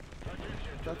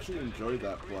 I actually enjoyed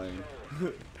that playing.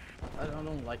 I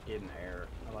don't like getting air.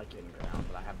 I like getting ground,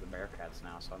 but I have the Bearcats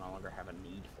now, so I no longer have a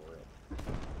need for it.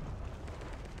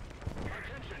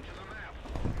 Attention to the map.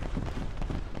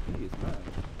 He is mad.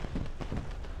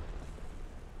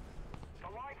 The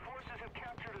Allied forces have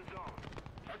captured a zone.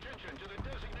 Attention to the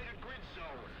designated grid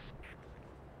zone.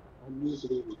 I'm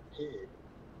usually repaired.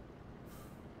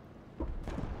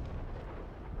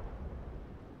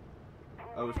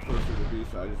 I was closer to B,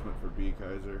 so I just went for B,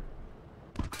 Kaiser.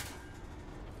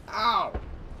 Ow!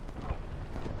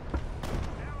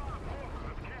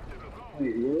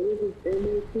 Wait, where is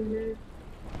this in there?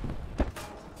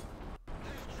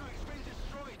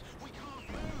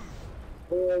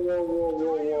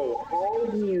 Whoa. How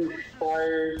do you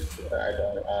fire?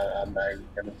 I'm not even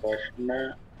gonna question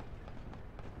that.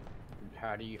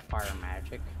 How do you fire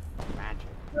magic? Magic.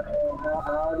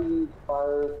 How do you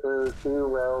fire through 2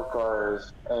 rail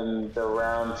cars and the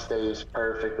round stays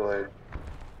perfectly?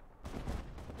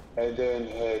 And then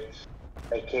hits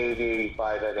a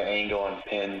KV-85 at an angle and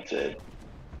pins it.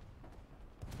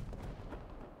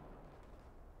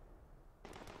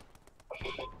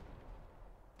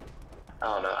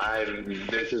 I don't know.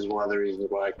 This is one of the reasons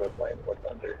why I quit playing War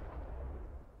Thunder.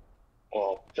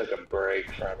 Well, took a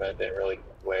break from it. Didn't really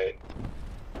wait.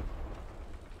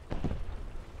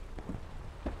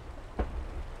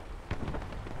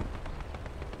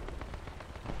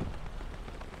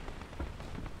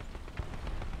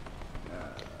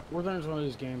 War Thunder's one of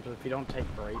those games where if you don't take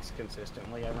breaks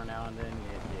consistently every now and then,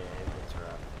 it's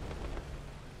rough.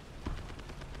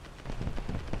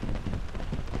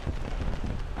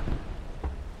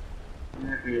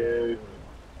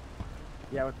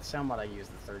 Yeah, with the sound mod I use,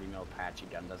 the 30mm patchy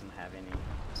gun doesn't have any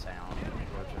sound,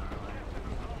 unfortunately.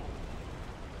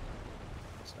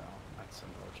 So, that's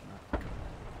unfortunate.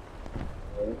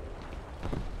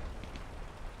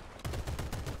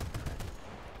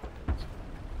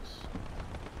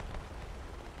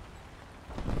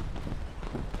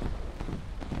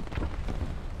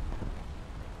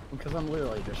 Because I'm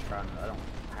literally just trying to, I don't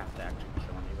have to actually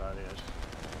kill anybody, I just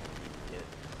get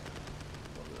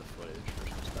a little bit of footage for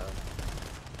some stuff.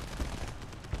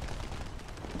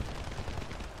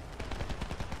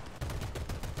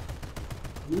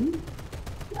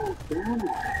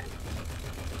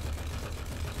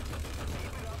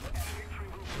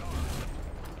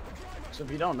 So if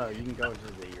you don't know, you can go to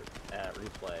the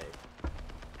replay,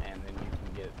 and then you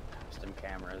can get custom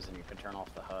cameras, and you can turn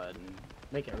off the HUD and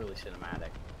make it really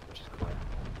cinematic, which is cool.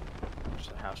 Which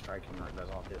is how Striking does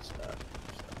all his stuff.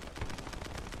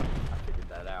 So I figured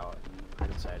that out, and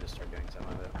I decided to start doing some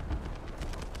of it.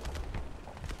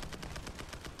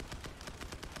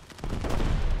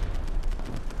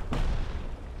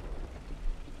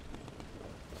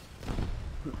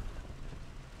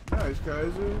 Nice,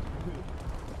 Kaiser.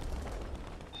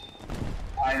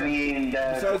 I mean,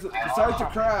 Besides the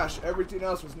crash, everything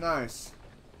else was nice.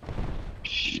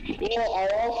 Well, I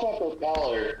also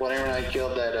propeller whenever I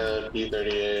killed that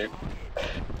B-38. I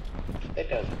think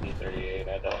that was a B-38,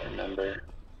 I don't remember.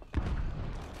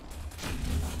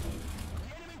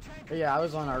 But yeah, I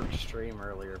was on our stream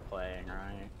earlier playing,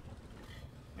 right?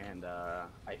 And I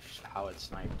powered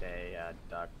sniped a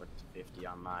duck with 50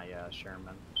 on my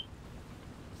Sherman.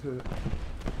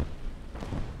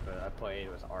 But I played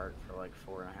with Art for like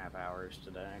 4.5 hours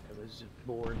today because I was just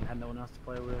bored and had no one else to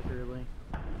play with, really.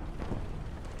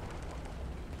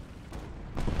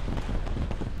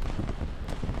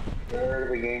 You ever heard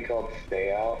of a game called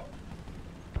Stay Out?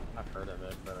 I've heard of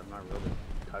it, but I've not really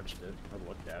touched it or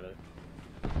looked at it.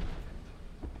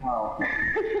 Oh.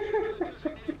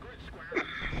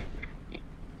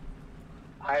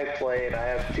 I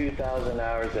have 2,000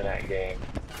 hours in that game.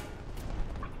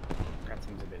 That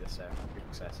seems a bit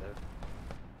excessive.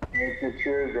 It's a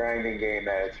true grinding game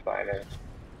at its finest.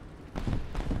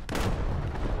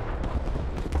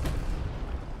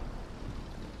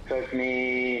 Took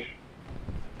me,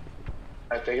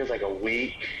 I think it's like a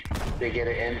week to get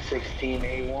an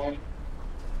M16A1.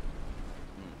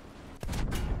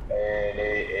 And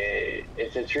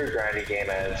it's a true grinding game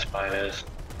at its finest.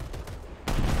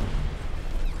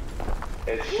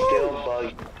 It's still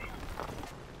buggy.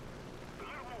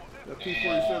 That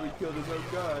P-47 killed his own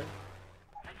guy.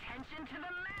 Attention to the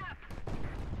map.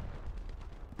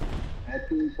 That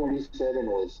T-47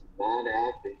 was not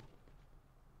happy.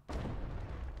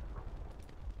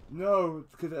 No, it's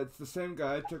because that's the same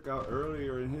guy I took out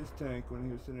earlier in his tank when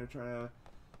he was sitting there trying to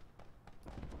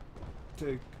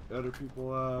take other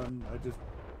people out, and I just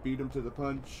beat him to the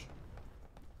punch.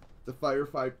 The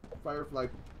firefly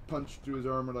punched through his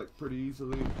armor like pretty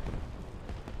easily.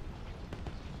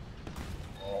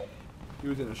 He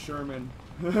was in a Sherman.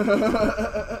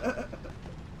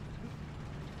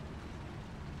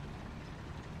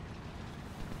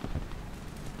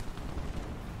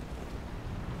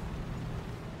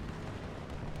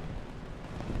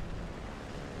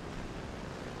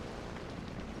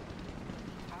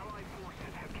 Allied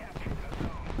forces have captured the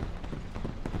zone.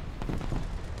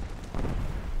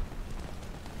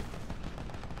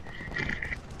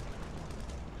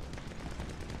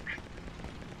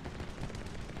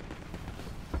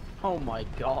 Oh my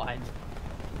god.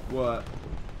 What?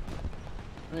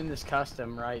 I'm in this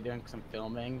custom, right, doing some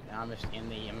filming, and I'm just in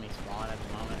the enemy spawn at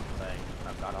the moment, because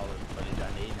I've got all the footage I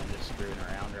need, and I'm just screwing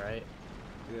around, right?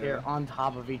 Yeah. They're on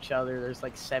top of each other, there's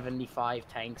like 75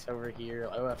 tanks over here,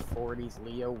 OF-40s,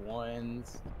 Leo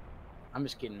 1s. I'm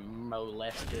just getting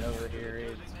molested over here,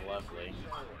 it's lovely.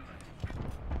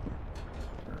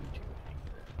 Turn to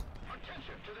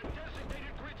Attention to the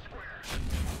designated grid square.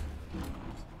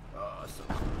 Oh, so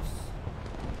close.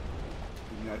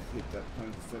 You guys hit that kind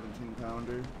of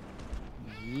 17-pounder.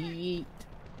 Yeet.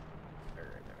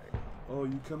 Oh,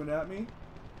 you coming at me?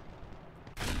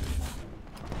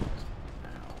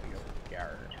 Now we go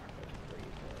guard.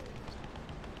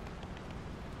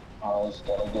 Oh,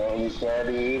 he's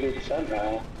gotta be eaten somehow.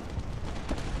 Oh,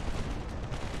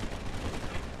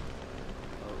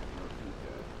 no, he's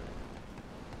dead.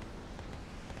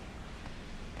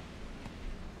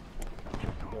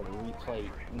 Go to replay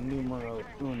numero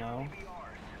uno.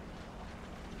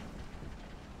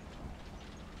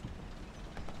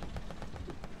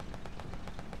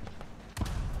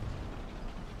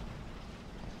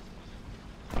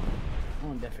 I'm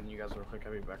gonna deafen you guys real quick,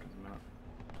 I'll be back in a minute.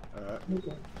 Alright.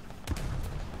 Okay.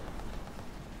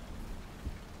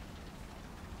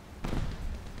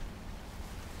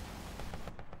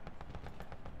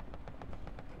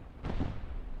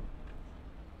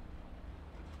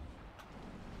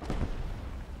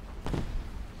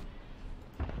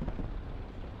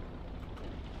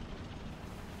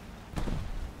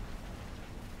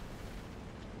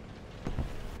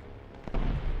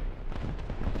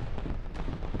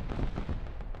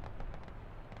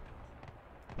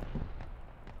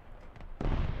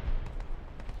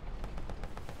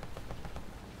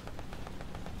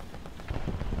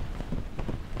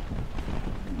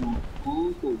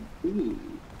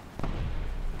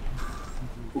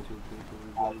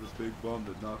 That was a big bomb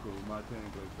to knock over my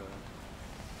tank like that.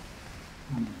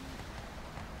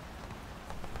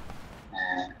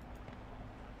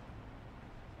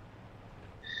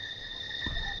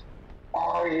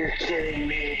 Oh, you're kidding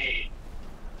me.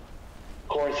 Of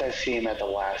course I see him at the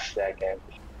last second.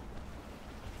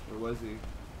 Where was he?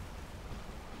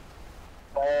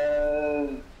 I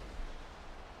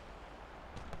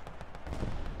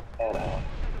don't know.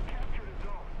 Captured a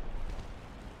zone.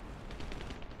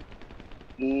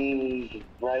 He's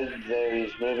right there.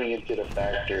 He's moving into the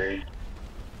factory.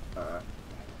 Alright.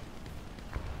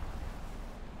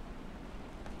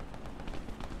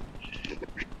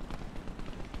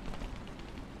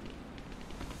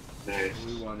 Nice.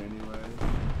 We won anyway.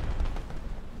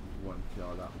 One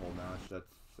kill that whole match.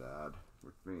 That's sad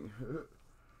with me.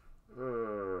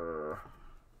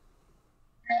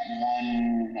 I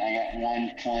got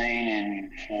one plane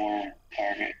and 4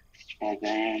 targets for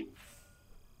ground.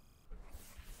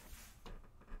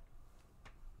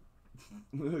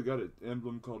 I got an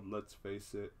emblem called Let's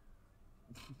Face It.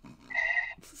 I'm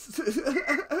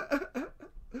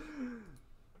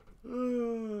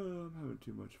having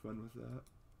too much fun with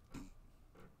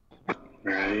that.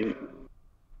 Right.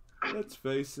 Let's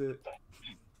face it.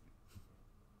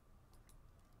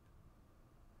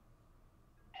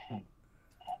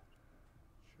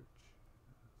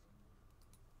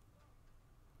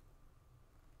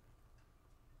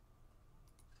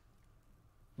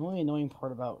 The only annoying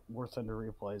part about War Thunder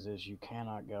replays is you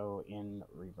cannot go in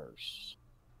reverse.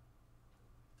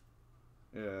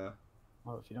 Yeah.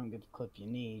 Well, if you don't get the clip you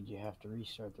need, you have to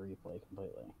restart the replay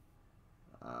completely.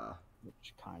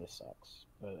 Which kind of sucks.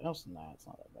 But else than that, it's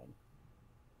not that bad.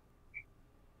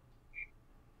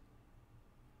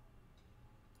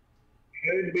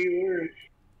 Could be worse.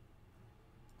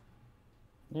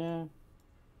 Yeah.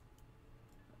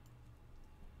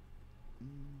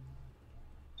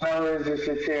 How is the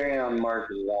Centurion Mark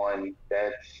 1?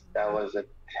 That was a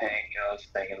tank I was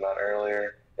thinking about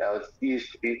earlier. Yeah, it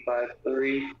used to be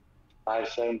 5'3",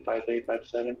 5'7", 5'8",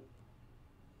 5'7".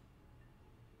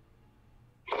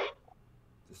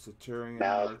 The Centurion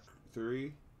Now Mark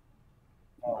III?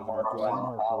 Or it's the Mark 1?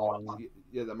 Mark 1.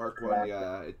 Yeah, the Mark 1,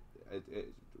 yeah. It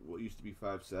well, it used to be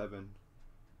 5'7".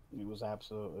 It was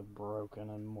absolutely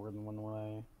broken in more than one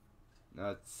way.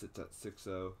 Now it sits at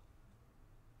 6'0".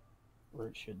 Where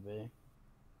it should be.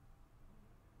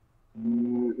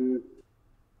 Mm-hmm.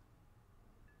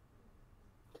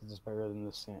 Because it's better than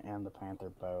the Cent and the Panther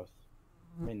both.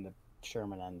 I mean, the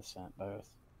Sherman and the Cent both.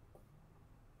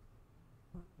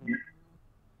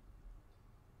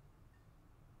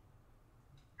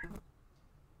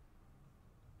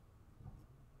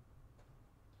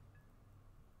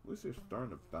 At least they're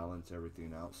starting to balance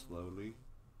everything out slowly.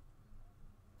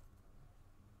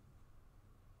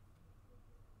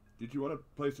 Did you want to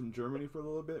play some Germany for a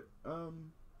little bit,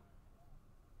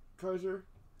 Kaiser?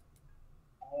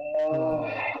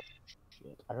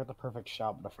 Shit. I got the perfect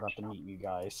shot, but I forgot to meet you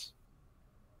guys.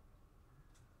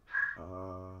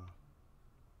 Damn.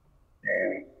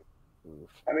 Oof.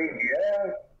 I mean,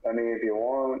 yeah. I mean, if you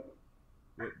want,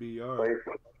 What BR? play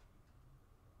for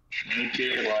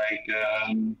future, like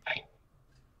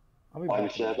I'll be back in a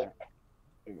 1-7.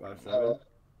 minute. 5'7"?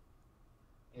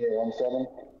 Yeah, 1-7.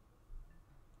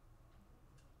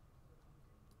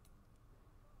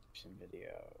 Some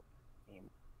video.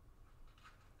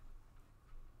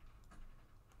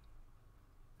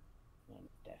 And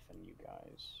deafen you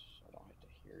guys, so I don't have to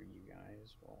hear you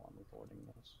guys while I'm recording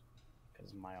this.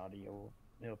 Because my audio,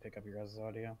 it'll pick up your guys'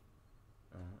 audio.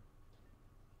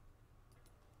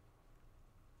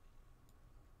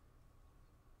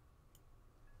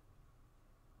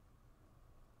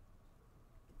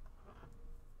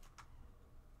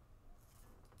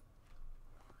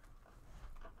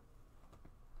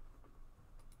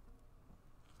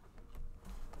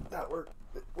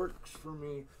 It works for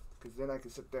me, because then I can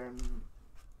sit there and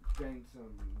gain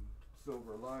some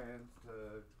silver lions to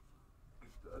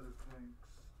get the other tanks.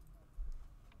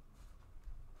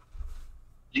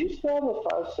 Do you still have a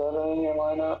 5'7" in your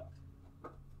lineup?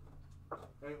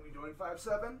 Ain't we doing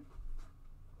 5'7"?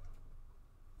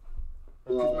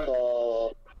 It's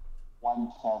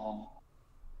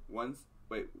 1-7.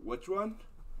 Wait, which one?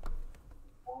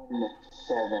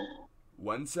 1-7.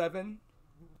 1'7"?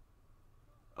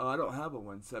 Oh, I don't have a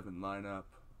 1'7" lineup.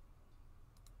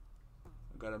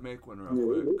 I gotta make one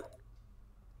real quick.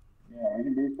 Yeah, we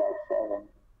can do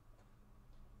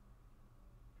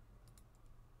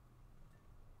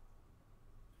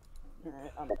 5'7".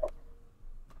 Alright,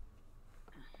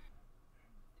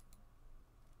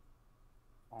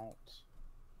 Alt.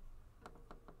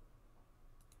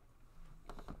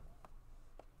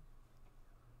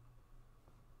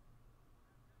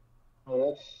 Oh,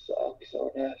 that sucks. I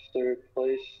would have to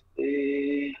replace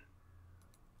the...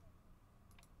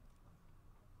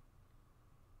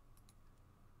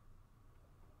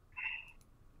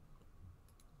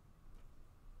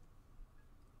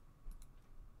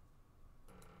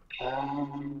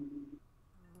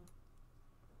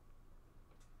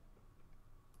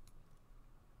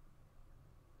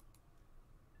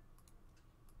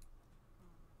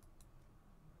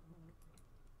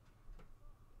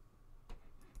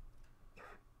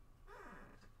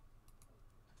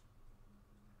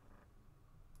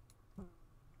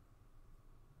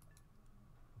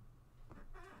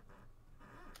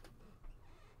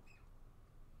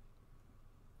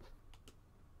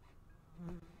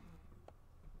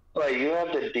 Wait, you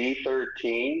have the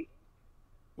D13?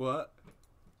 What?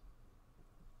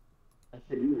 I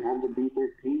said you have the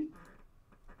D13?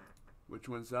 Which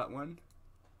one's that one?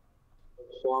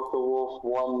 Soccer Wolf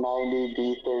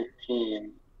 190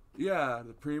 D13. Yeah,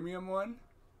 the premium one?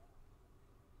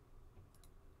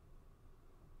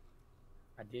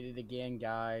 I did it again,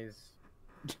 guys.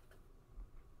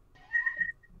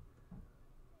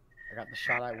 I got the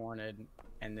shot I wanted,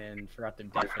 and then forgot to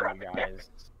deafen you guys.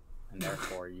 And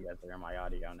therefore, you guys hear my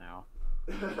audio now.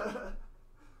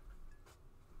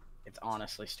 It's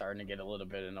honestly starting to get a little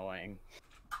bit annoying.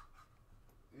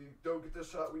 You don't get the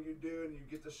shot when you do, and you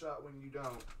get the shot when you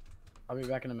don't. I'll be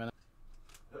back in a minute.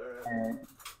 Alright.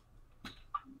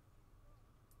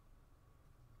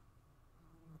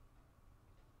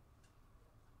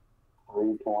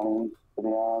 320. To be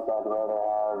honest, I'd rather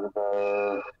have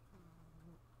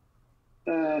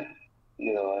the...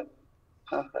 you know what?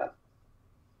 Okay.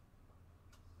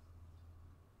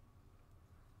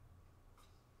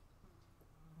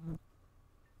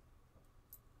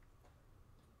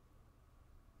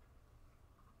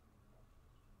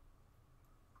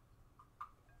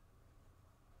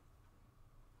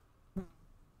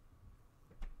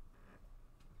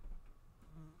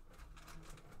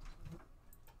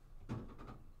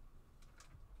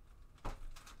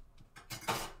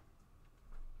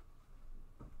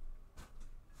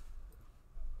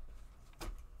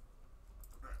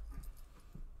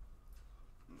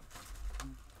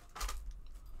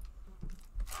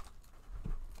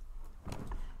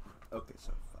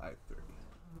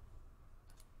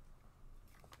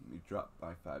 drop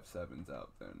my 5.7s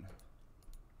out then.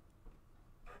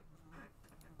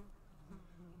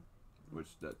 Which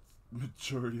that's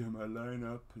majority of my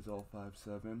lineup is all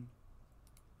 5.7.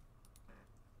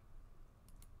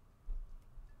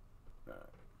 Alright.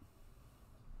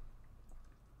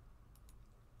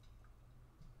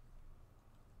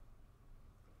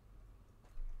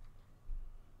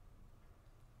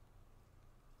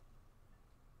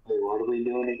 Wait, what are we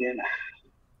doing again?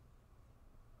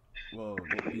 Well,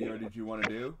 what BR did you want to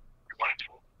do?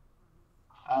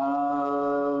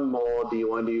 Well, do you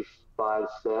want to do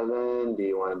 5.7? Do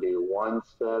you want to do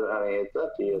 1.7? I mean, it's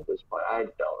up to you at this point. I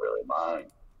don't really mind.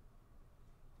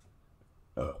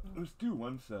 Let's do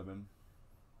 1.7.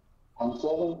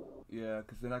 1.7? Yeah,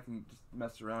 because then I can just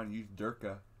mess around and use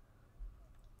Durka.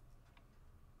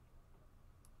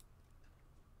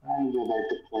 I'm go back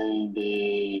to playing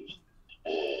the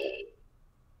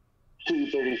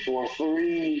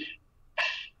 234.3.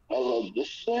 I love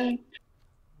this thing.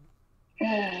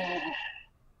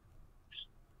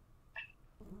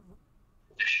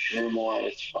 Turmoil at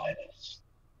its finest.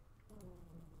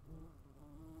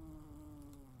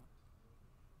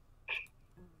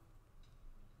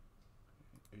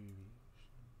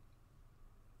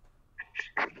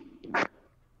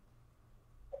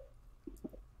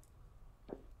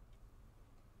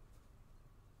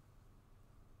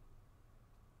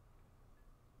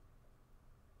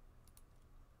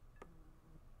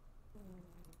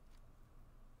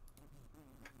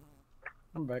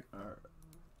 I'm back. Alright.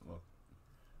 Well,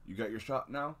 you got your shot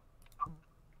now?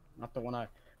 Not the one I...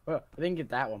 Well, I didn't get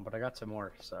that one, but I got some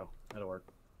more, so that'll work.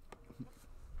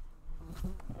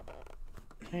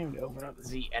 Time to open up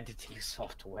the editing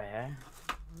software.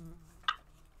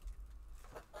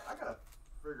 I gotta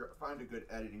find a good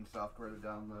editing software to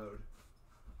download.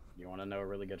 You want to know a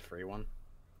really good free one?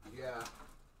 Yeah.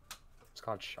 It's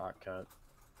called Shotcut.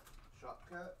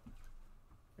 Shotcut?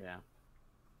 Yeah.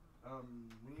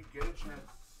 When you get a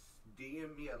chance,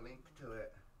 DM me a link to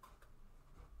it.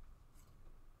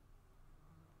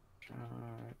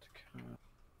 Shotcut.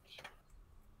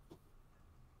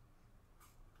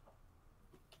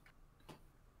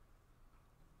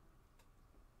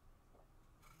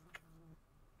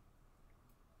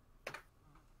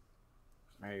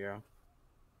 There you go.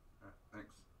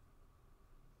 Thanks.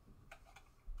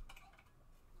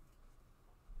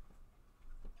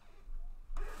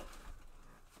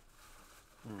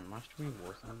 Am I streaming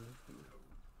Warzone?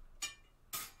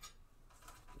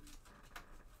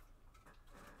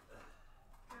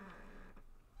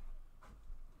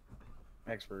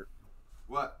 Expert.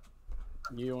 What?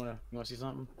 You wanna see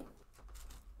something?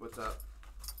 What's up?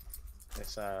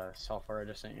 This software I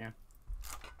just sent you.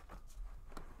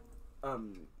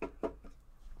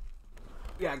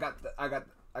 Yeah, I got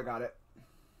it.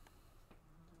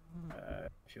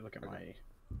 If you look at my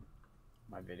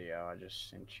video, I just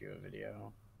sent you a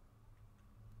video.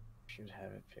 Should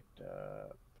have it picked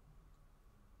up.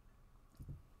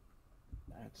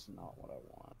 That's not what I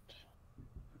want.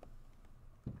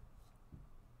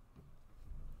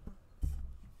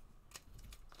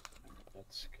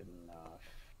 That's good enough.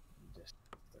 Just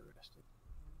the rest of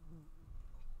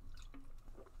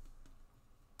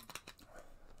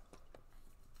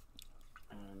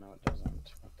no, it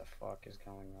doesn't. What the fuck is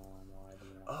going on? Why do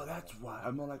you not Oh, that's why.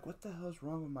 I'm like, what the hell's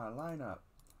wrong with my lineup?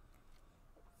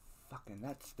 Fucking,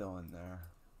 that's still in there.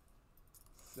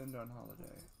 Send on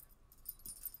holiday.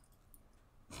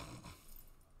 Okay,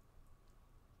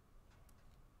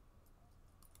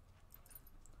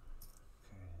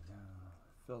 now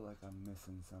I feel like I'm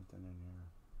missing something in here.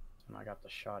 And I got the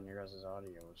shot and your guys'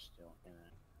 audio was still in it.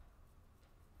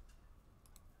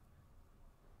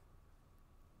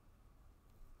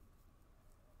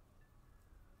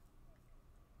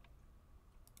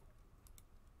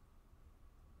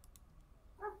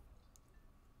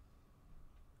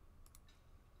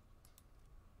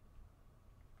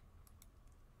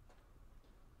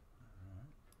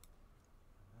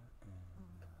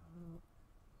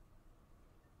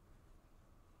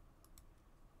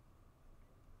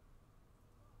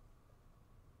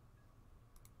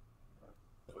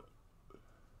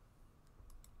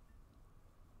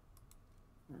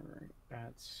 Alright,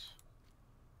 that's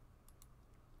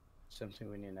something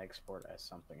we need to export as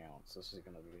something else. This is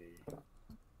gonna be...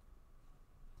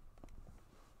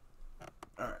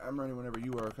 Alright, I'm ready whenever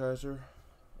you are, Kaiser.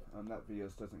 That video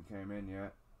doesn't came in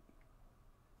yet.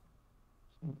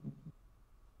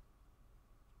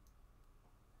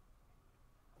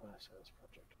 What is this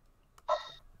project?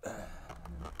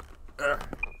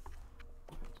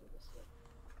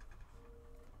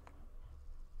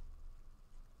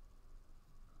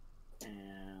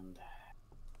 And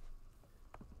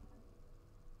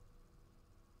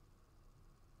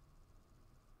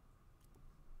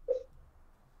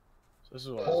This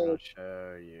is what I was gonna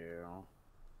show you.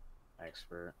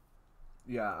 Expert.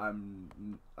 Yeah,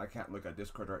 I can't look at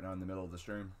Discord right now in the middle of the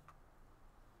stream.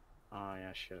 Oh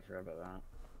yeah, shit, I forgot about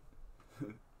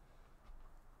that.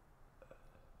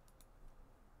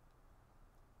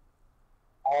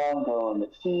 I'm going to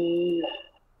see.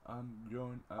 I'm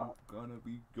gonna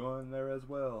be going there as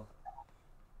well.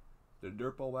 The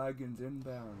Derpa wagon's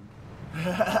inbound.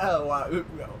 Wow.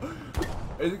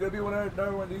 Is it gonna be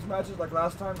another one of these matches like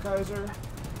last time, Kaiser?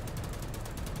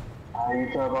 Are you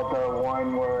talking about the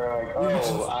one where, like,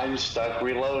 oh, I'm stuck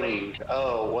reloading.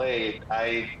 Oh, wait,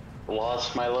 I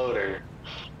lost my loader.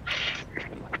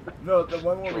 No, the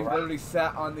one where we literally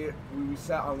sat on we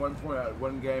sat on one point at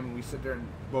one game and we sit there and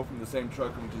both in the same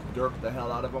truck and we just derped the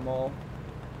hell out of them all.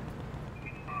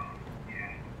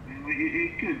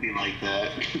 It could be like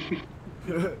that.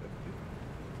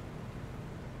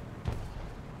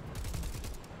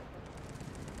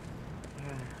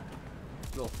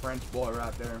 Little French boy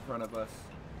right there in front of us.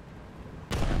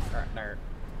 Dirt.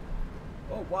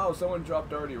 Oh wow, someone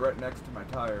dropped already right next to my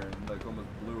tire and like almost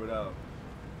blew it out.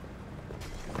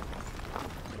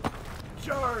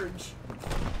 Charge!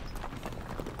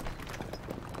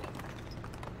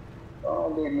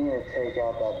 Oh, they need to take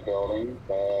out that building,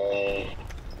 but...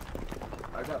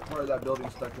 I got part of that building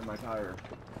stuck in my tire.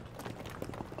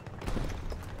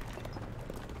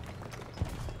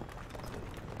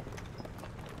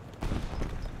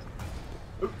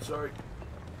 Oops, sorry.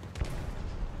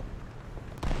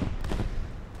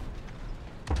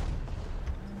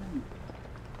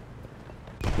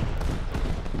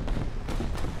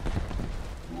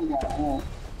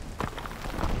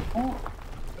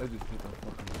 I just hit that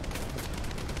fucking...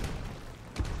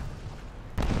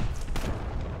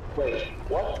 Wait,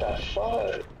 what the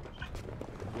fuck?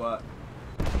 What?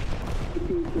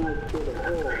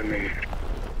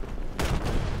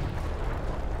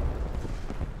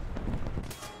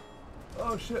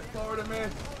 Oh shit, forward to me.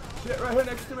 Shit, right here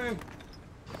next to me.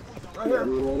 Right here.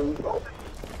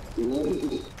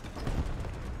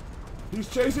 He's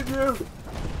chasing you.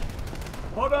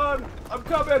 Hold on, I'm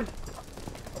coming.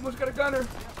 Almost got a gunner.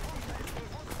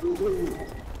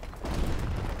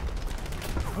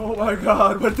 Oh my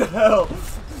god, what the hell?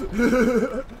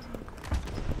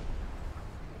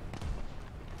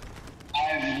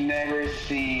 I've never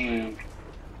seen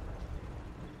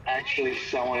actually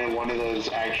someone in one of those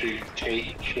actually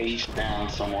chase down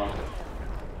someone.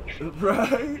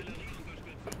 Right?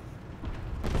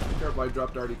 Everybody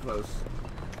dropped already close.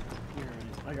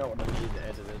 I got what I need to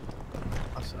edit it.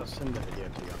 I'll send the video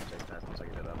to you on TikTok once I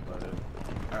get it uploaded.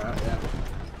 Alright, yeah.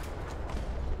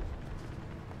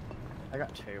 I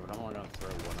got two, but I'm only gonna throw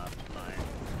one up tonight.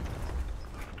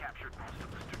 We've captured most of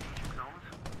the strategic zones.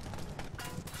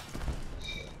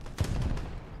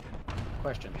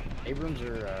 Question: Abrams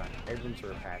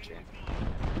or Apache?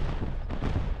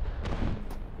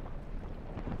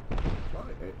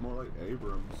 Probably more like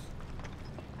Abrams.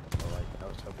 So like, I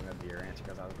was hoping that'd be your answer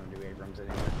because I was gonna do Abrams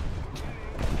anyway.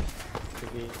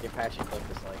 The Apache clip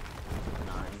is like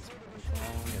 9 seconds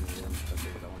long, and the Abrams clip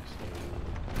is only 2.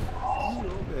 You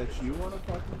little bitch, you wanna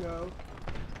fucking go?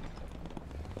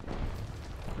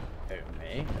 Who,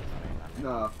 me? No.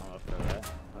 I'm up for that.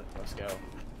 Let's go.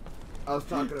 I was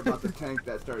talking about the tank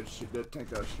that started the tank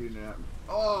that was shooting at me.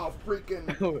 Oh, freaking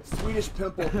Swedish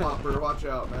pimple popper! Watch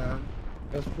out, man.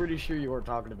 I was pretty sure you weren't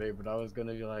talking to me, but I was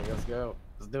gonna be like, let's go,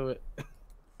 let's do it.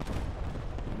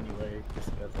 Anyway, just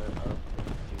got that up.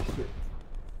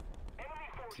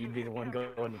 You'd be the one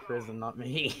going to prison, not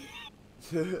me.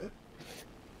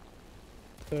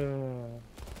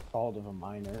 Fault of a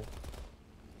minor.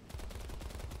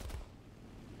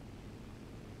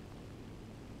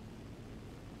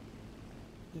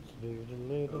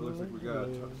 It looks like we got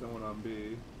someone on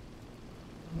B.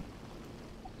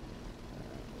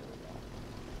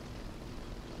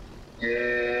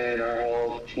 And our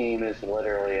whole team is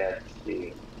literally at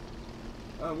C.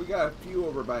 We got a few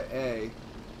over by A.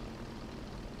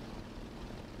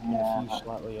 Yeah, she's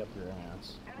slightly up your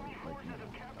ass. Like, you know,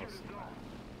 I'll see that.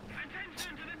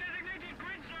 Attention to the designated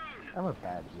grid zone! I'm a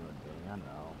bad human being, I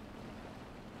know.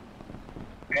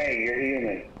 Hey, you're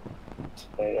human.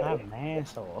 I'm an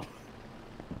asshole.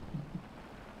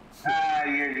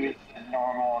 You're just a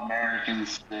normal American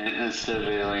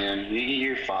civilian.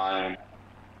 You're fine.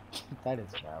 That is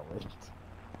valid.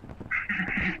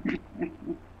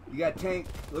 You got tank.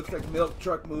 Looks like milk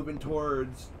truck moving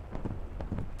towards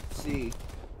C.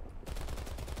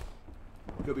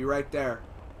 Could be right there.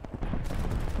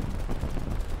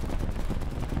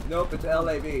 Nope, it's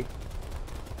LAV.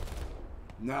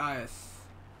 Nice.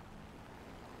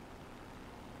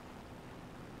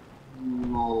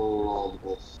 No.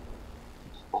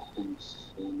 I'm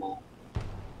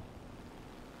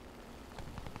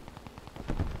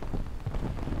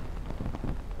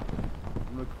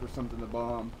looking for something to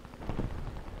bomb.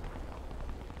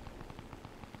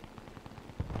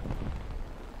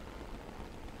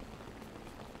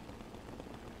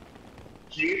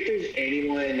 See if there's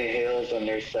anyone in the hills on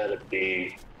their side of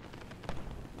B.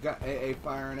 Got AA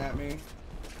firing at me.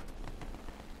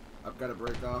 I've got to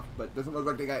break off, but doesn't look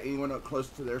like they got anyone up close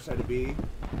to their side of B.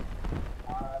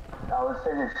 I was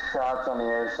taking shots on the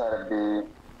other side of B.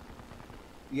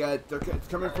 Yeah, it's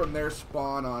coming from their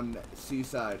spawn on C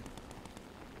side.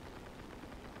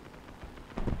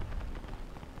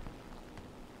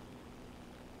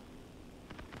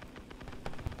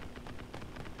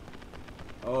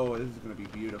 Oh, this is going to be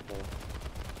beautiful.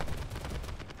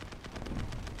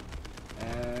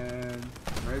 And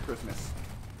Merry Christmas.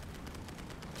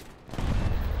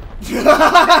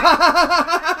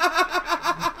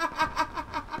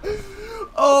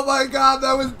 Oh my God,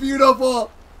 that was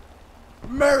beautiful.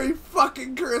 Merry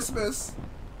fucking Christmas.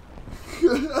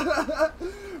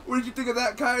 What did you think of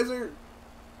that, Kaiser?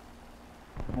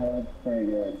 That's pretty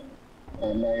good.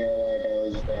 I'm not gonna lie,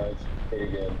 that was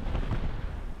pretty good.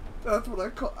 That's what I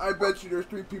call. I bet you there's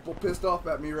 3 people pissed off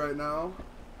at me right now.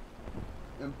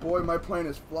 And boy, my plane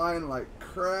is flying like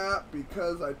crap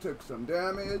because I took some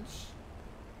damage.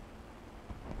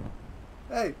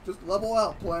 Hey, just level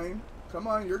out, plane. Come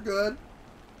on, you're good.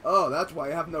 Oh, that's why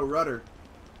I have no rudder.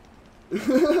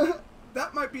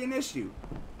 That might be an issue.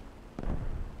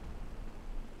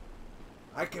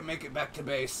 I can make it back to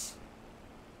base.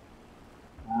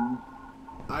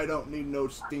 I don't need no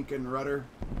stinking rudder.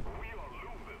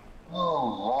 Oh,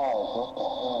 wow, what the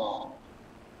hell?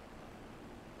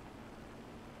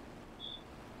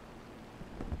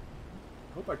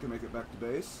 Hope I can make it back to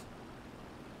base.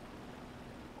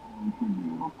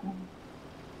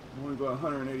 I'm only going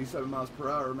 187 miles per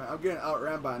hour, man. I'm getting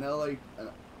outran by an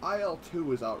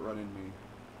IL-2 is outrunning me.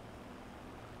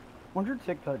 When's your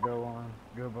TikTok go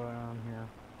by on here?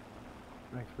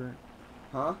 Expert.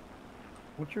 Huh?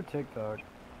 What's your TikTok?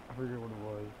 I forget what it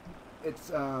was.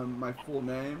 It's my full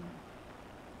name.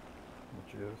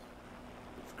 Which is?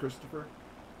 It's Christopher.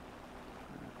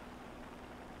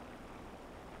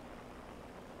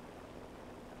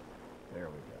 There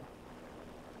we go.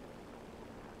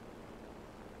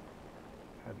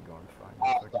 Had to go and find it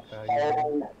so I can tell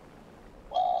you.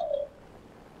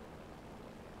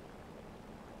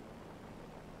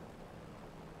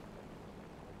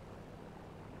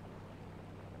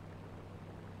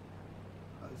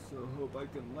 I so hope I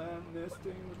can land this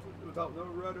thing without no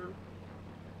rudder.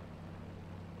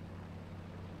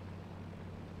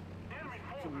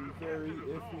 It's gonna be very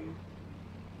iffy.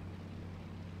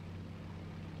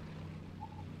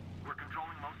 We're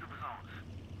controlling most of the zones.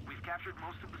 We've captured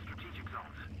most of the strategic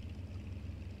zones.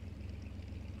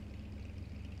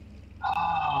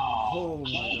 Oh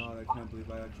my God, I can't believe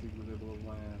I actually was able to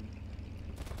land.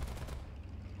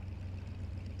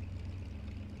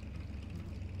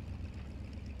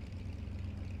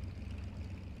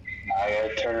 I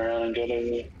gotta turn around and go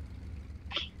to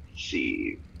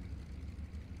see.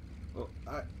 Well,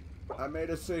 I made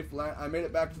a safe land. I made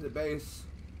it back to the base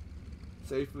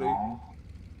safely. I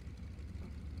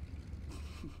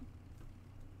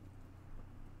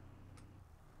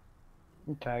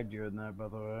tagged you in that, by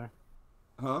the way.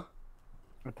 Huh?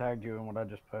 I tagged you in what I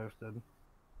just posted.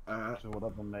 Alright. This is what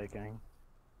I've been making.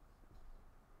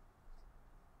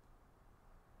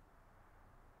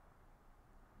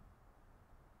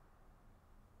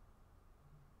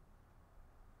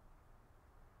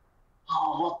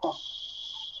 Oh, what the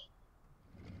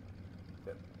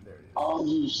Yep, there it is. Oh,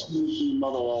 you sneaky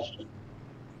mother effer.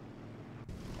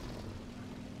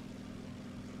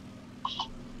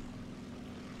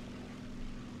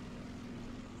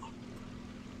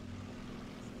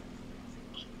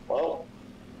 Well,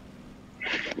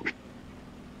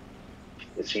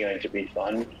 it's going to be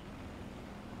fun.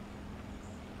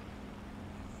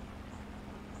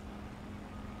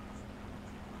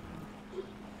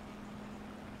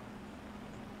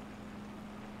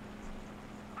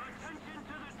 Attention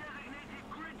to the designated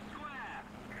grid square.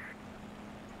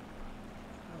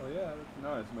 Oh yeah, that's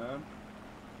nice, man.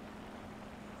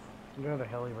 You got a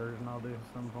heli version I'll do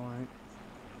at some point.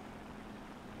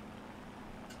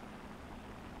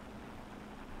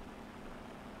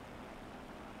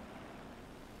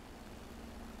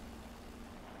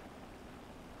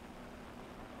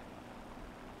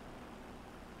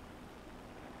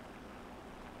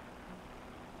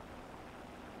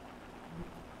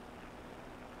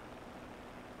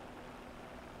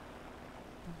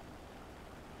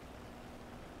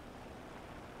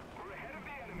 We're ahead of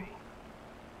the enemy.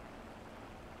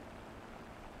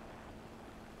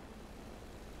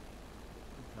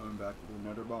 back with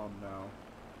another bomb now.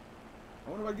 I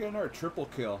wonder if I get another triple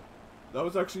kill. That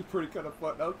was actually pretty kind of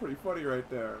fun. That was pretty funny right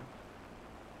there.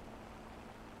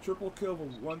 Triple kill of a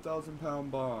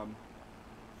 1,000-pound bomb.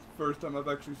 First time I've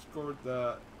actually scored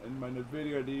that, and my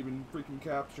video I didn't even freaking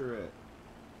capture it.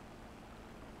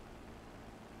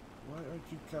 Why aren't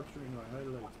you capturing my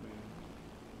highlights, man?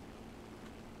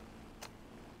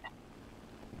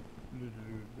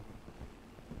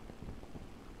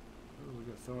 Oh, we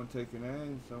got someone taking A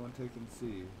and someone taking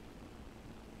C.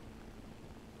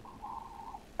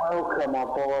 Oh, come on,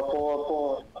 pull up, pull up,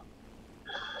 pull up.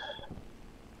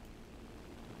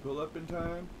 Pull up in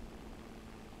time?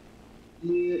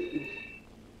 Yeah. We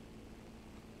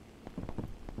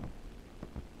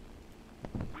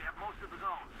have most of the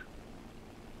zones.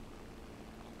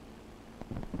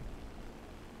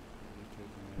 You're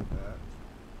taking A back.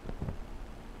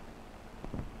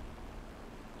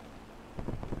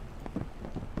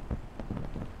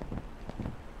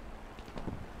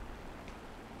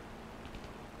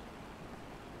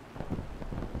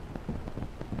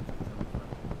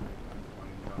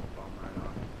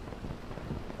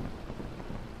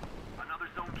 Another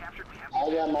zone captured. We have. I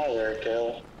got my rare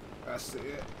kill. I see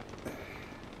it.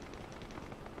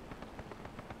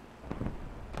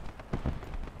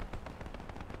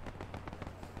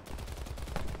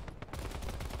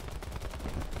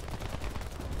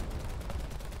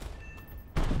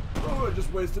 Oh, I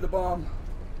just wasted a bomb.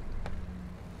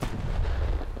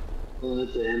 Well,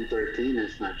 it's an M13.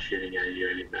 It's not shooting at you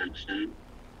anytime soon.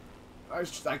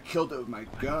 I killed it with my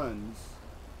guns.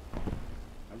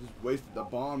 I just wasted the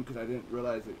bomb because I didn't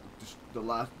realize that just the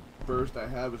last burst I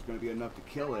had was going to be enough to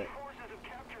kill it. Forces have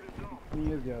captured a zone. You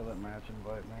just got that match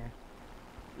invite there.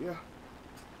 Yeah.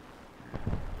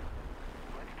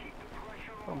 Let's keep the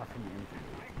pressure Oh, on. nothing injured.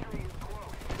 Victory is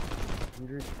close.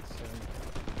 Injured? So,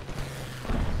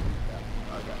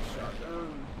 I got shot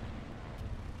down.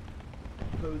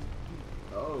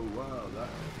 Oh wow, that.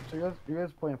 so you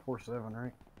guys playing 4-7,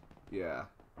 right? Yeah.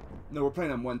 No, we're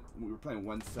playing on one. We were playing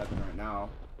 1-7 right now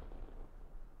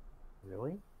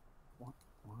Really? What?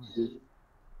 Why?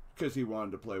 because he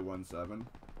wanted to play 1-7.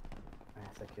 I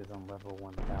think he's on level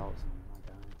 1000, my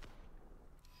guy.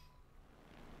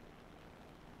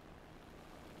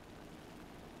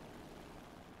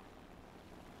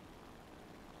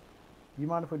 You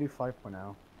mind if we do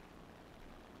 5.0?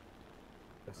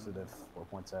 Instead of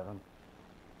 4.7?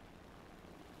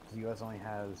 The US only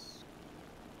has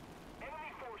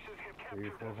Enemy forces have 3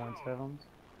 captured a zone. 4.7s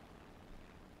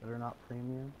that are not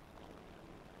premium.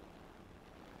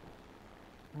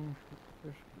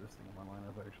 There's this thing on my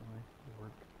lineup actually. It'll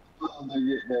work. Oh, they're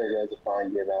getting there, guys. To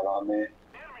probably get out on me.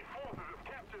 Enemy forces have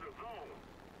captured a zone.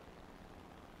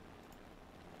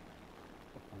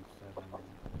 4.7.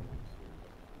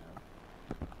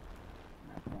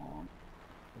 Map on.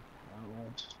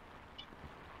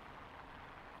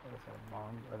 I have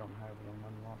bombs. I don't have them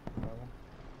unlocked though.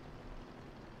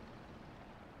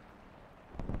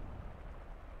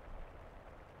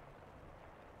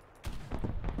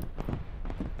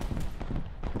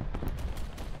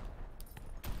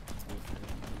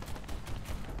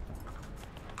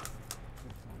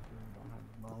 Don't have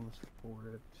bombs for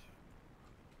it.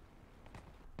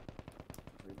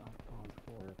 We don't have bombs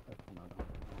for it. That's when I don't have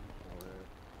bombs for it.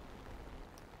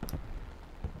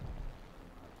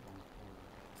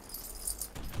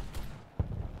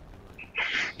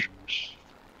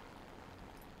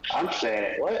 I'm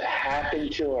saying, what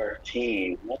happened to our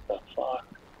team? What the fuck?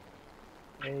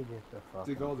 They get the fuck. I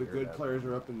think all the good players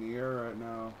are up in the air right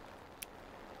now.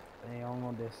 They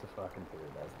almost just the fucking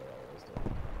period as they always do.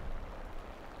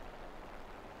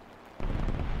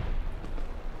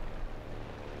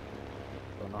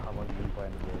 Don't know how long you've been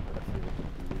playing the game, but I feel like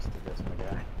you'd be used to this, my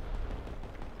guy.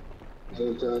 It's a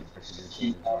Is a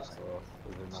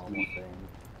normal thing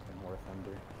in War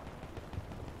Thunder.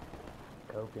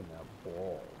 Coconut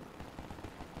ball.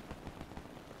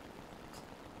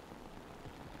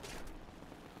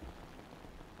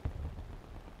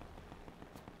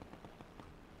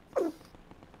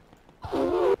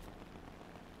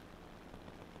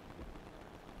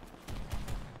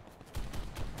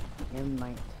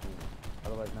 M19,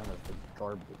 otherwise known as the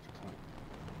garbage can.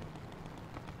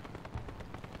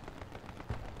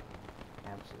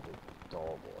 Absolute dog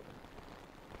water.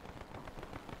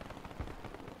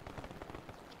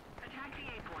 Attack the A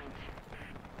point.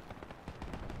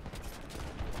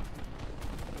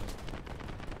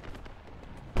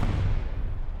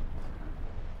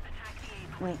 Attack the A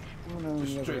point.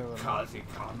 Just straight Kazi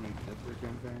comedy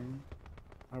freaking thing.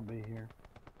 I'll be here.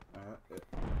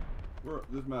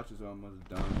 This match is almost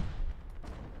done.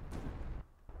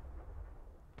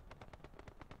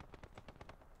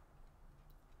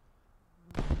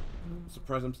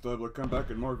 Surprised I'm still able to come back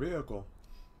in more vehicle.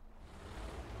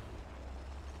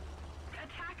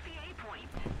 Attack the A point.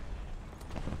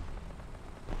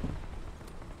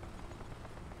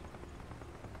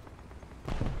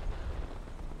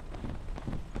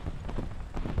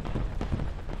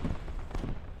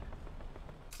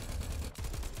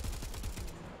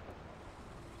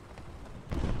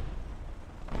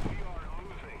 We are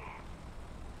losing.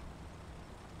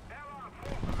 Allied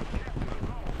forces have captured the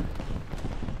zone.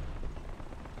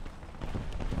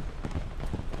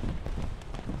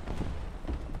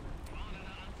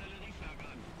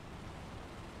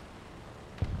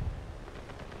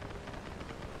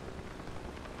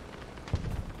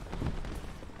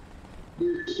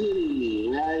 You're kidding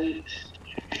me, right?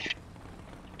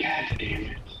 God damn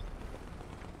it.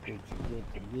 Did you get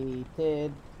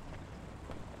yeeted?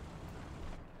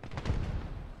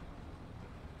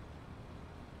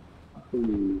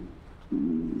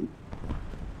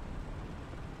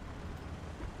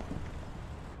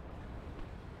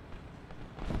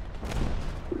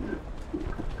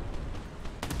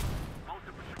 Most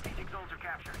of the strategic zones are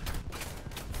captured.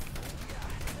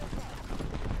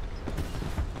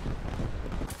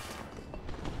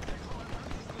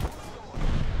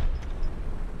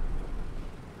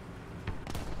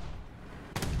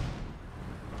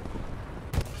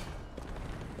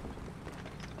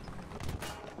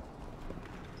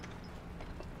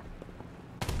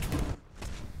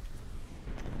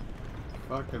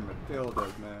 Fucking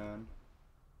Matildas, man.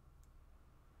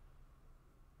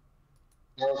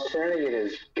 I was trying to get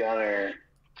his gunner,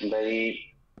 but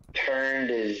he turned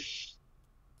his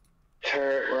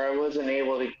turret where I wasn't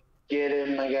able to get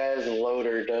him. My guy's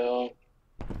loader, though.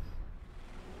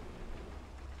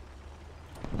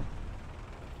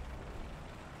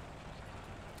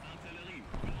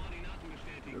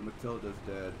 The Matilda's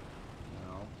dead.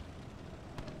 No.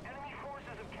 Enemy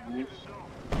forces have captured the zone.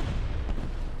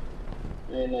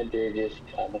 And I did just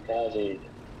kamikaze. Enemy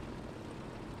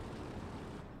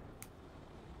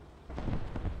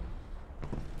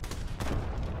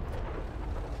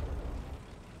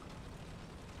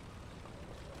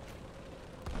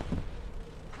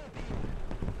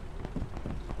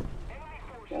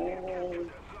forces have captured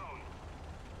that zone.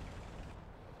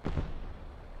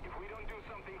 If we don't do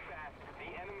something fast, the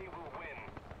enemy will win.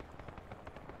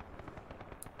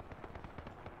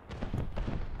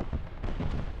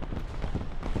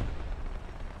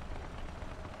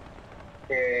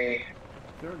 Okay.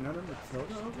 Is there another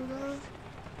Matilda over there?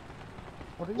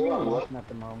 What are Yeah, you what? looking at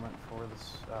the moment for the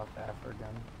South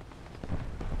African?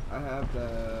 I have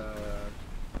the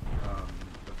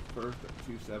first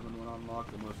 2.7 one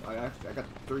unlocked. Almost. I got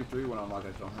the 3.3 one unlocked. I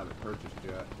just don't have it purchased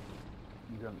yet.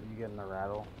 You getting the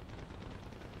rattle?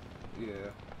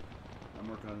 Yeah. I'm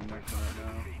working on the next one right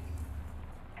now.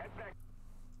 Head back.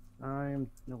 I'm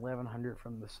 1100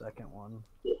 from the second one.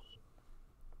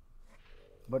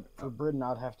 But for Britain,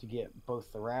 I'd have to get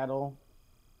both the rattle,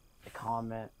 the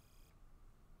Comet,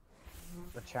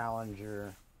 the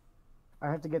Challenger. I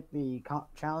have to get the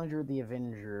Challenger, the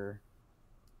Avenger,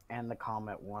 and the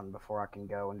Comet one before I can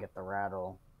go and get the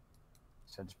rattle.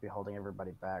 So I'd just be holding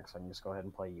everybody back, so I can just go ahead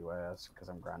and play US, because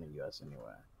I'm grinding US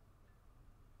anyway.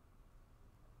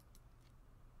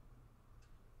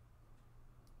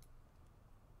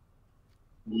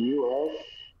 US.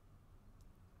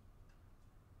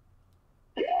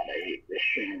 God, I hate this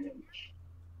Sherman.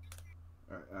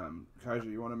 Alright, Kaiser,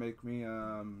 you want to make me,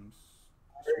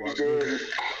 swap Good. leader?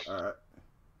 Alright.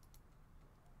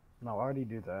 No, I already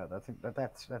do that.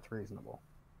 That's reasonable.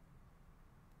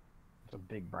 It's a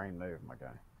big brain move, my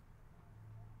guy.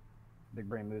 Big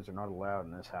brain moves are not allowed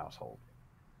in this household.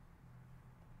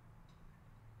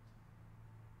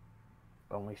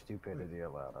 Only stupidity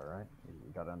allowed, alright?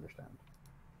 You gotta understand.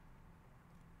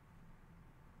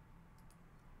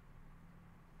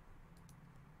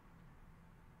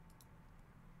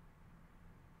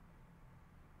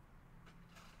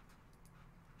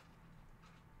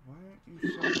 Why aren't you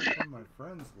showing up on my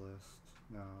friends list?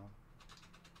 No.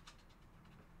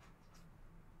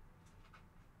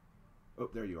 Oh,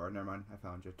 there you are. Never mind. I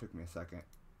found you. It took me a second.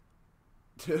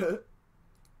 Alright.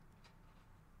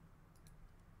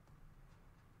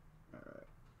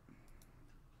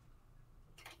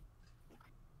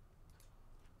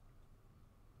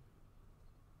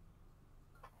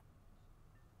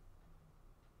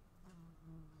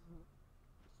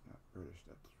 It's not British.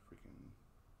 That's freaking...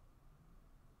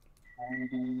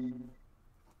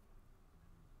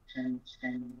 10,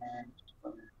 10, 9,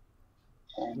 20,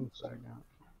 10, 2 seconds.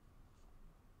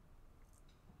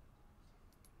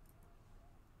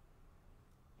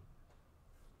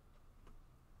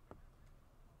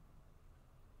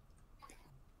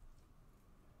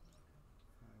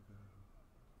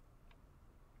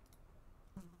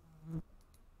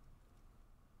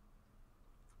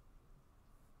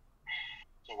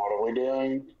 So what are we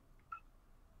doing?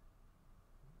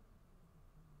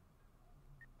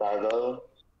 5-0?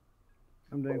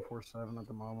 I'm doing 4-7 at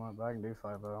the moment, but I can do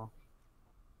 5-0.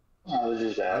 I was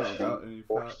just I don't asking. got any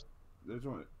there's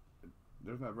only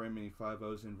there's not very many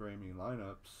 5-0s in very many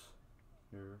lineups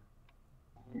here.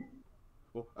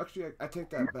 Well, actually, I take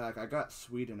that back. I got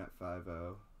Sweden at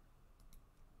 5-0.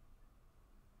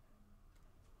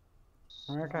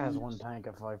 America has one tank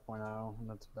at 5.0, and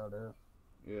that's about it.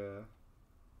 Yeah.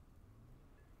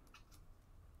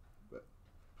 But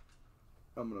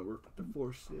I'm gonna work with the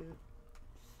 4-6.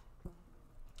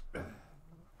 How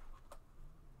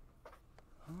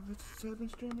long is 7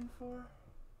 streaming for?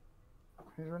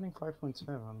 He's running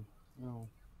 5.7. No.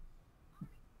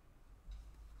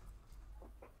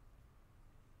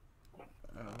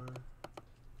 Hour.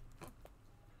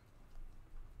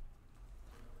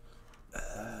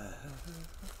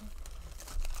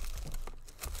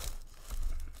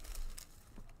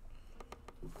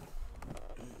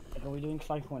 Are we doing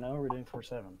 5.0 or are we doing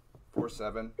 4.7?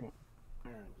 4-7.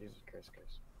 Jesus Christ.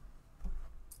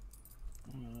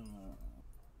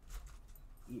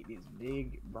 It is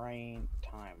big brain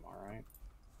time, alright?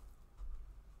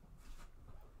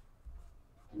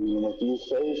 I mean, if you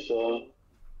say so.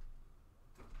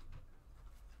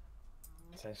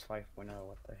 It says 5.0,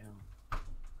 what the hell?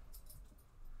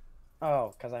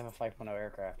 Oh, because I have a 5.0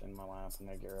 aircraft in my lineup I'm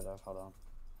gonna get rid of. Hold on.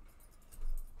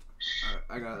 Alright,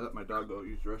 I gotta let my dog go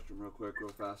use the restroom real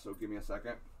fast, so give me a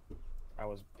second. I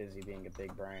was busy being a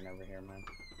big brain over here, man.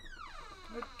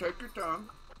 Take your time.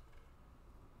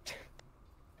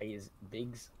 I use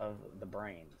bigs of the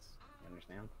brains. You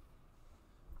understand?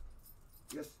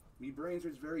 Yes, me brains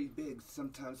is very big.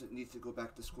 Sometimes it needs to go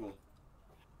back to school.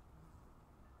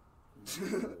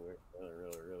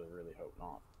 really hope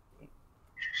not.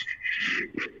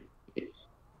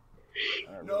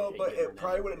 No, but it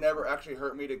probably would have never actually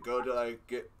hurt me to go to like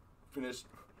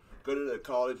go to the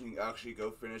college and actually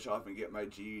go finish off and get my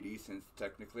GED, since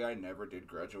technically I never did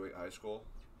graduate high school.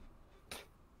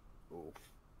 Oof.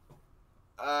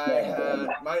 I had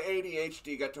my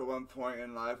ADHD got to one point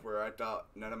in life where I thought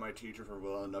none of my teachers were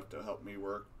well enough to help me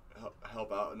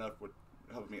help out enough with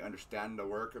helping me understand the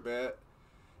work a bit.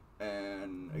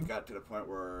 And it got to the point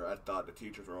where I thought the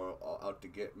teachers were all out to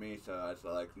get me, so I was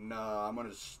like, no, I'm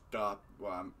gonna stop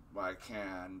while I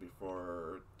can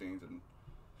before things. And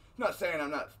not saying I'm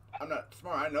not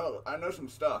smart. I know some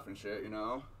stuff and shit, you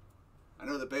know. I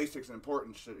know the basics and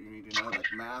important shit you need to know,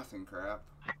 like math and crap.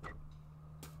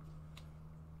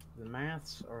 The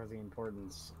maths are the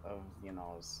importance of, you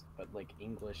know, but like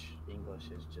English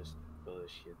is just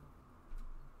bullshit.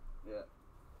 Yeah.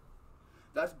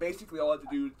 That's basically all I have to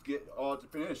do to get all to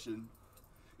finish, and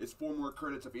it's 4 more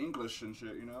credits of English and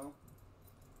shit, you know.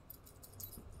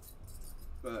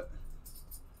 But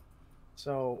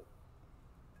so,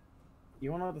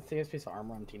 you wanna know what the thickest piece of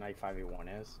armor on T95A1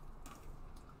 is?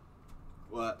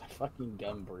 what? The fucking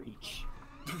gun breach,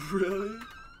 Really?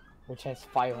 which has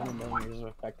 500 millimeters of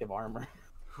effective armor.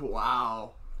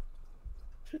 Wow.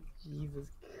 Jesus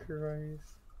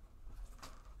Christ.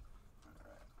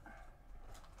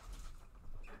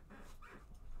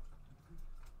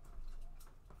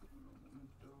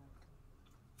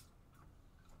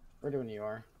 We're doing you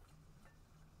are.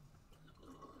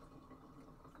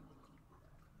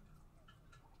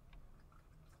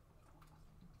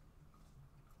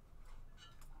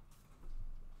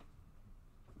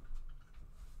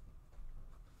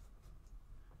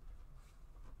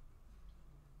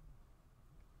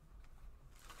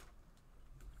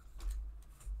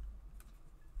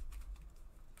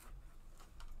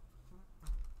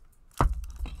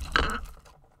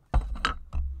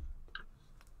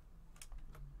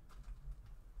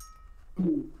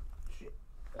 Shit.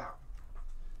 Ow.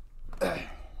 That's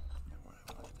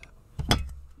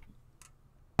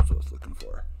what I was looking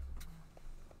for.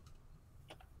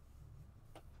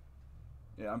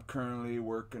 Yeah, I'm currently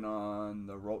working on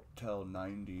the Rotel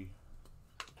 90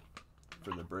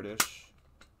 for the British.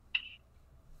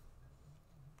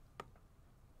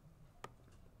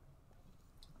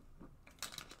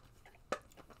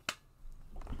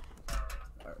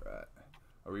 Alright.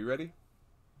 Are we ready?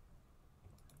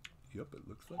 Yep, it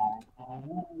looks like it.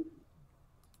 Alright.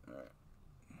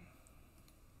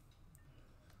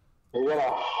 They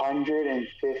got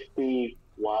 150.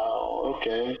 Wow.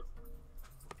 Okay.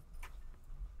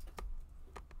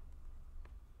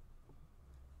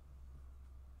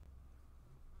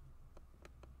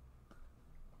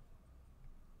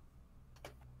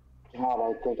 God,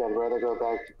 I think I'd rather go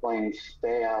back to playing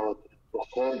Stay Out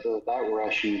with that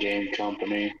Russian game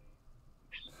company.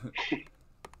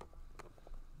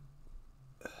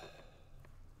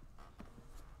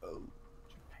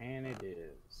 And it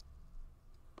is.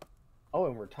 Oh,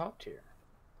 and we're top tier.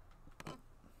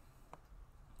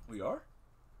 We are?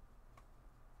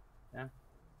 Yeah.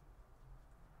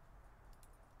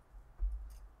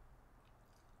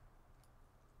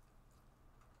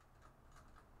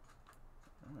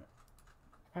 Alright.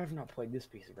 I have not played this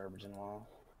piece of garbage in a while.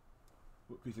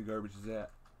 What piece of garbage is that?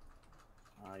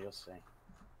 You'll see.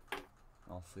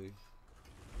 I'll see.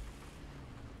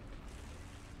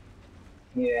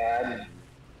 Yeah,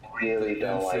 I really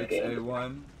don't like it.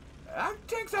 M6A1. That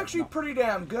tank's actually pretty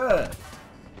damn good.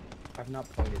 I've not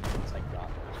played it since I got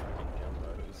those fucking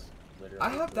jumbos. Literally I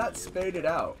have 3 that years spaded ago.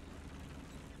 out.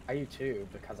 I do too,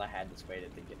 because I had to spade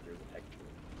it to get through the texture.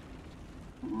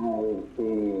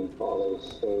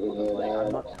 Like,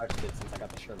 I've not touched it since I got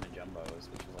the Sherman jumbos,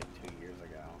 which was like 2 years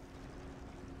ago.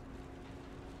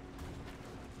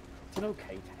 It's an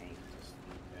okay tank. Just,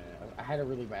 I had a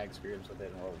really bad experience with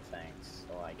it in World of Tanks,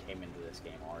 so I came into this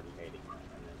game already hating it,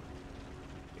 and then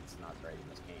it's not great in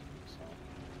this game, so.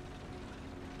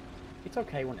 It's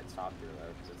okay when it's top tier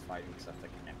though, because it's fighting stuff that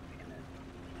can't be in it.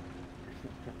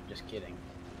 Just kidding.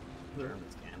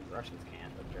 Germans can. Russians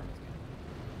can, but Germans can.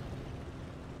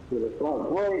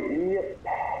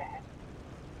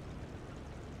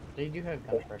 They do have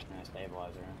gun suppression and a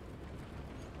stabilizer.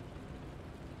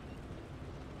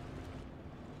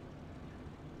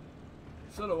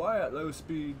 So do I at low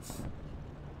speeds.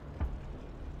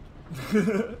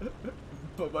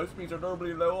 But my speeds are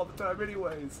normally low all the time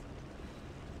anyways.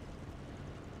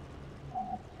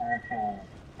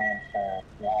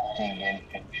 Walking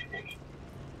infantry.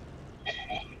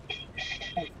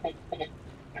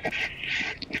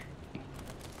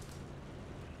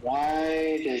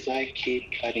 Why does I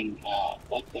keep cutting out?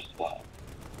 What the fuck?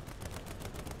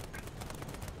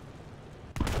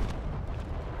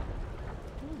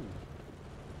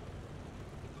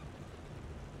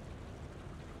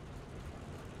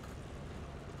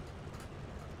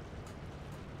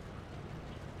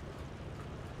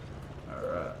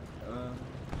 Alright.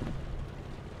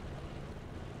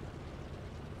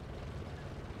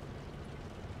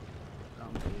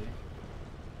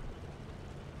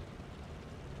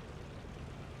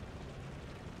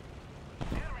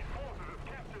 Enemy forces have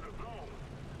captured a zone.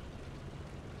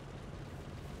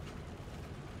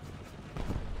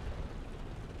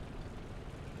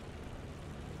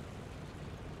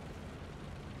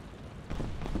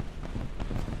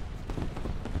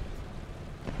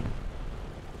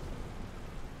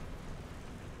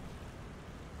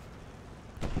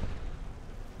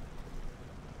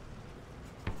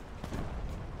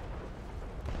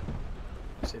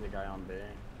 I see the guy on B.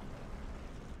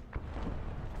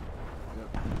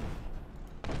 Yep.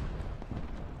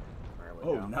 There we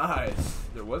Oh, go. nice.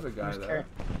 There was a guy there.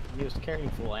 He was carrying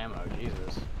full ammo,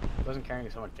 Jesus. He wasn't carrying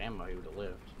so much ammo, he would have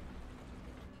lived.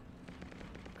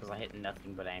 Because I hit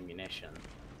nothing but ammunition. I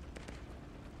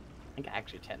think I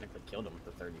actually technically killed him with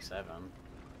the 37.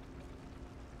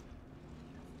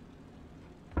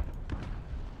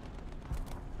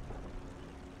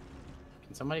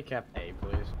 Can somebody cap A,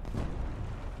 please?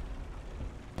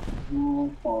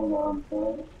 We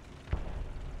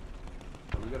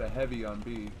got a heavy on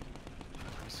B.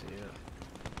 I see it.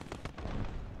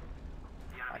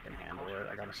 I can handle it.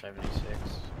 I got a 76.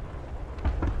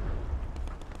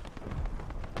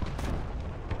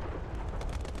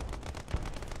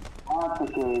 I'll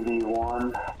take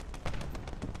AV1.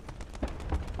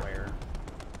 Where?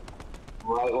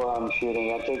 Right where I'm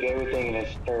shooting. I took everything in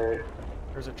its turret.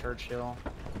 There's a Churchill.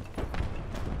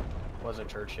 Was a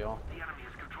Churchill. The enemy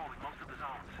is controlling most of the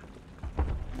zones.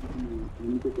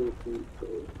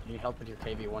 Can you help with your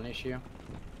KV1 issue?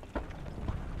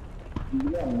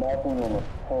 Yeah, nothing in the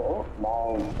turret.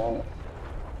 Nice. The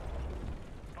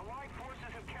Allied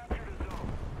forces have captured a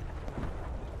zone.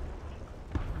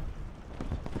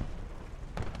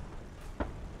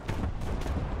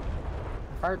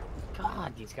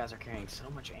 God, these guys are carrying so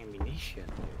much ammunition,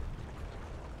 dude.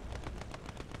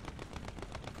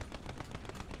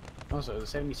 Also, the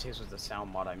 76 with the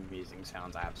sound mod I'm using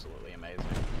sounds absolutely amazing.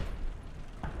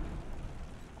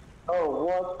 Oh,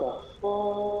 what the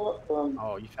fuck?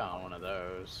 Oh, you found one of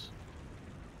those.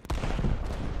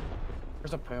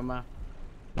 There's a Puma.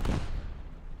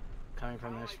 Coming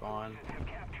from this spawn. Forces have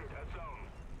captured a zone.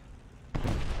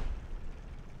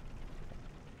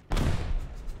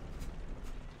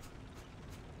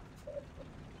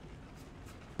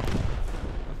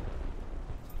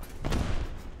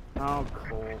 Oh,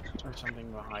 cool. There's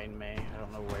something behind me. I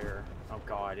don't know where. Oh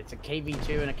god, it's a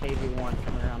KV2 and a KV1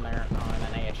 coming around there. Oh, and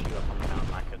an ASU up on the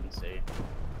mountain I couldn't see.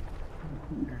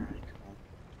 Alright, cool.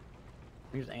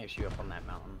 There's an ASU up on that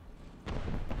mountain.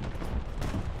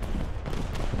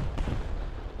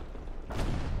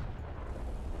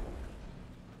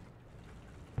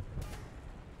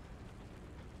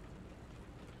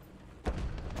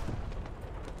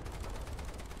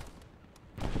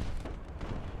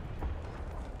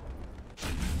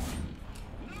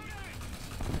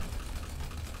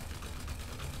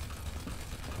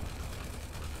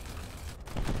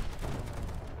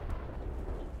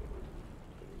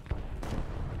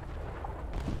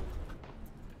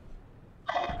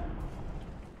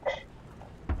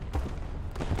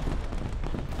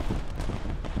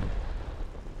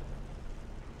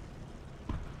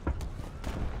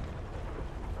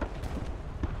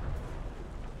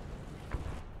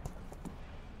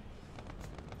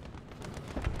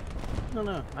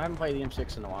 no. I haven't played the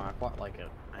M6 in a while. I quite like it,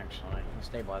 actually. The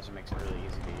stabilizer makes it really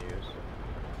easy to use.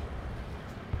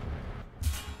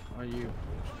 What are you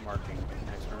marking,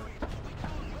 expert?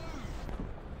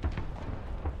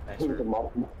 Expert. There's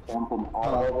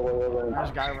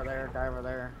a guy over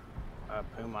there,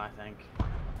 Puma, I think.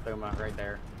 Puma, right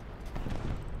there.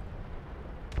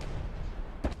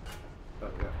 Oh,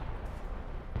 yeah.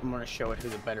 I'm gonna show it who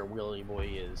the better wheelie boy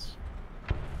is.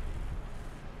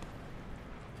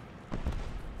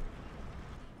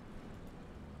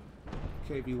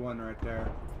 KV1 right there.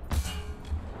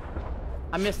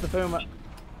 I missed the Puma.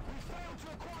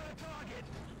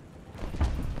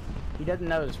 He doesn't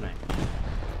notice me.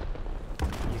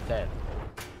 He's dead.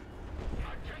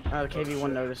 Oh, the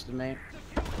KV1 noticed me.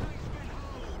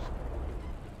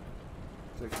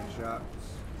 Taking shots.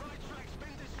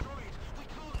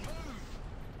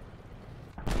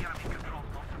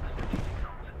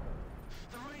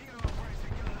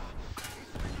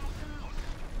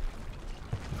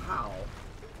 How?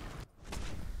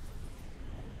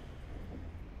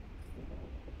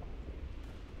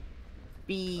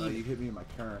 B. Oh, you hit me in my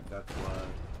current, that's why.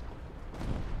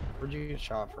 Where'd you get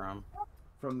shot from?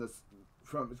 From this,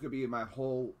 it's gonna be my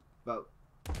whole, about,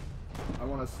 I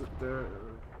wanna sit there,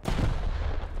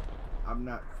 I'm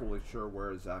not fully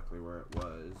sure exactly where it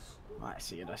was. I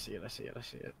see it.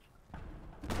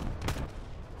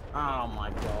 Oh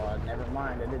my god, never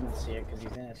mind, I didn't see it because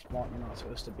he's in a spot you're not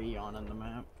supposed to be on the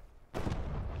map.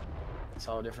 It's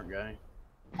all a different guy.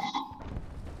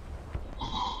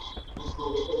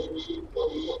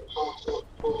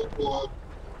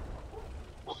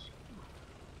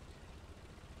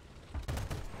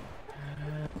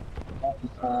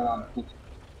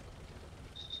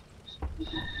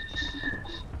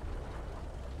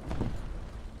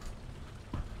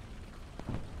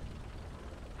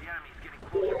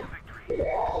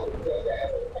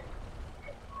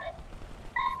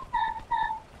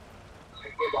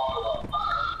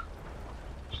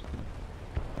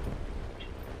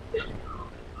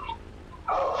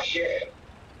 Oh shit.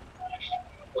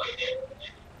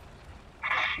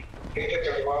 He took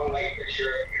the wrong light picture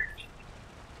of here.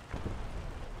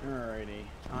 Alrighty,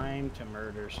 time to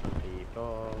murder some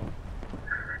people.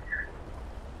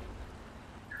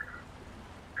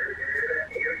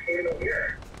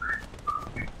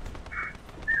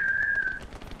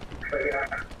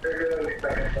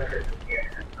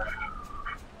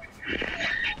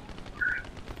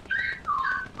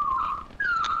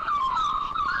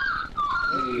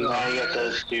 I got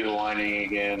those two whining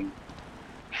again.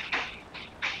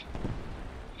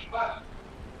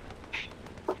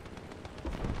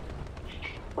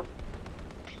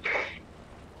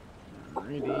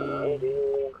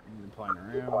 Alrighty, playing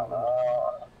around.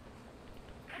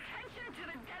 Attention to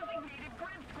the designated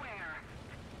grid square.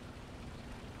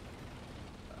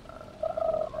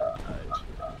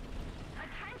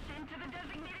 Attention to the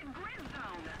designated grid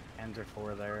zone. Enter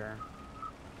 4 there.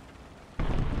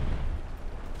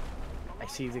 I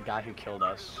see the guy who killed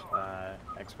us,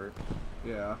 expert.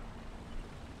 Yeah.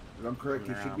 If I'm correct,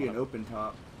 he should be an open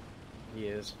top. He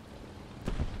is.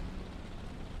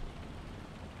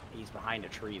 He's behind a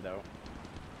tree, though.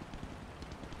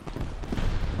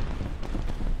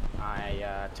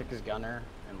 I took his gunner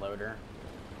and loader.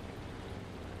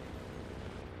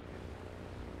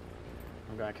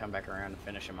 I'm gonna come back around and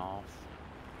finish him off.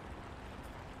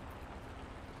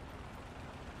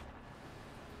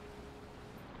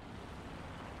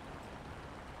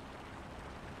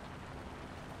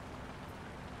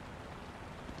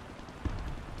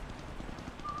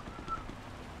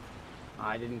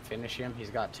 I didn't finish him. He's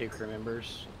got 2 crew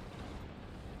members.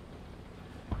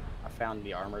 I found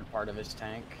the armored part of his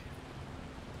tank.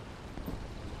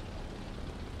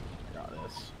 I got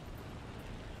this.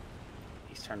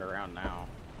 He's turned around now.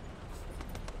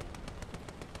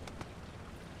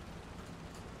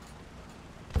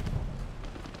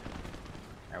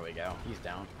 There we go. He's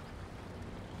down.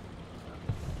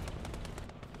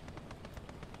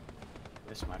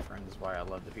 This, my friend, is why I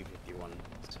love the P-51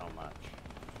 so much.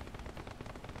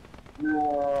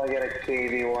 No, I got a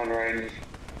KV1 right in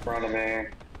front of me.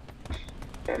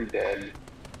 I'm dead.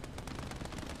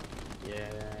 Yeah.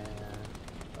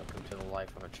 Welcome to the life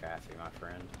of a Chaffee, my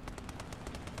friend.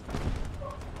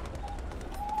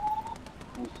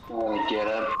 Get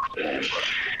up.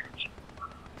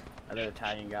 Another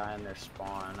Italian guy in their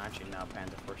spawn. Actually, now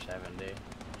Panther 470.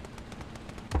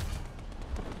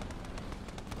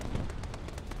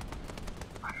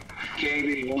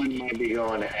 KV1 might be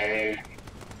going to A.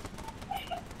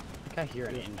 I think I hear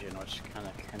an engine, which kind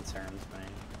of concerns me.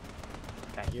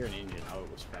 I hear an engine. Oh,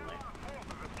 it was friendly.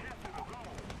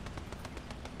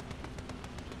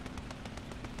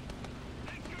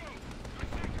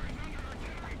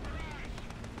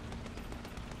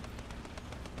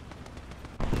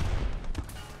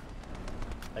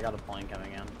 They got a plane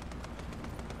coming in.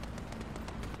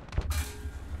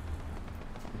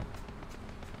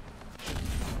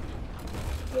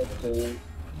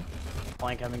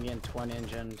 Plane coming in, twin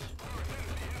engined,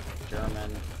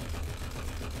 German.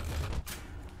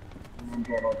 I'm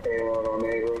gonna payload on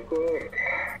me real quick.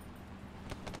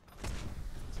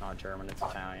 It's not German, it's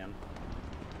Italian.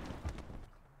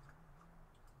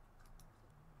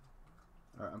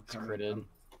 Alright, It's critted. I'm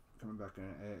coming back in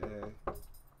AA.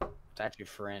 It's actually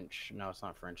French. No, it's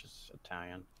not French, it's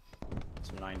Italian.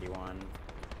 It's 91.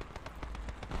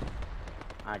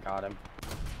 I got him.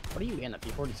 What are you in, a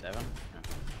P-47?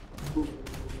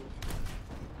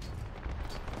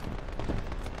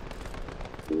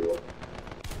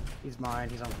 He's mine,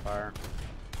 he's on fire.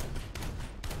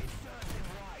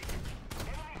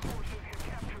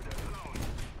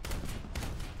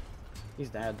 He's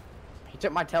dead. He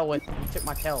took my tail with him. He took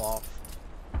my tail off.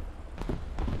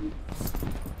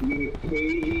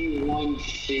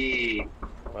 KV-1C.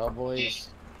 Well, boys.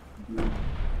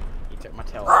 He took my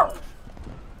tail off.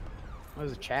 That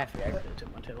was a chaffee actually that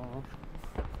took my tail off.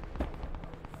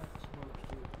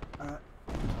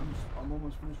 I'm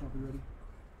almost finished. I'll be ready.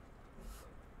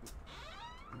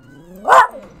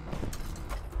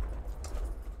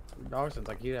 Your dog sounds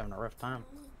like he's having a rough time.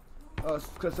 Oh, it's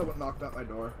because someone knocked out my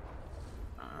door.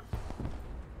 I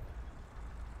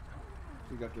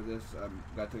think after this, I'm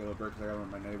got to take a little break because I got to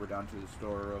run my neighbor down to the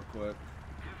store real quick.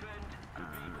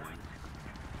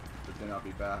 But then I'll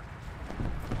be back.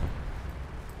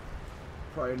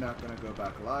 Probably not going to go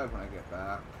back live when I get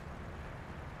back.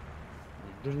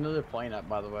 There's another plane up,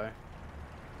 by the way.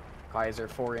 Kaiser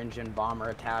 4-engine bomber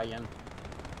Italian.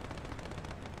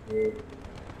 It's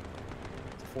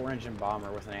a 4-engine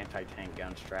bomber with an anti-tank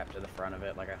gun strapped to the front of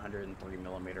it, like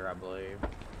 103mm, I believe.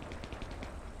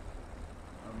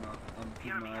 I'm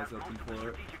keeping my eyes open for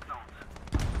it.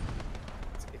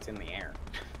 It's in the air.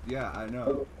 Yeah, I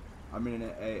know. I'm in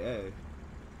an AA.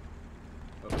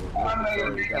 I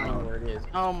don't know where it is.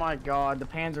 Oh my god, the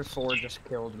Panzer Sword just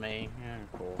killed me. Yeah,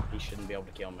 cool. He shouldn't be able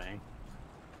to kill me.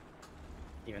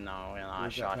 Even though I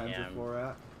shot him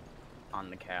on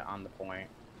the point.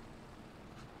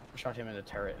 I shot him in the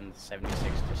turret and the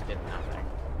 76 just did nothing.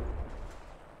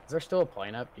 Is there still a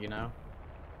plane up, do you know?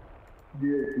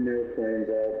 There's no planes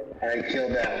up. I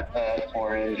killed that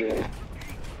 400.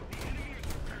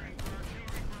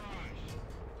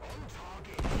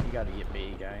 You gotta get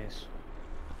B, guys.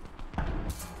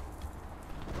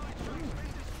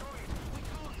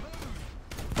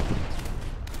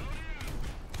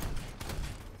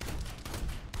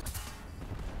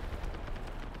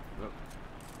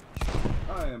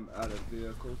 I am out of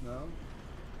vehicles now.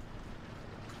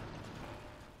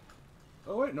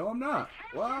 Oh wait, no I'm not.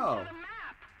 Wow.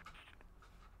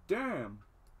 Damn.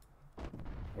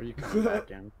 Where are you coming back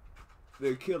in? The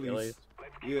Achilles.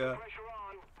 Yeah.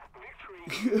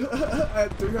 Victory. I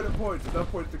had 300 points, enough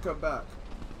points to come back.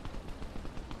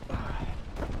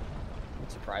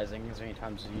 It's surprising as many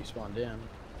times as you spawned in.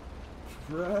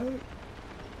 Right? The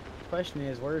question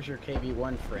is, where's your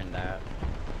KV-1 friend at?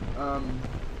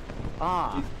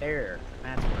 There.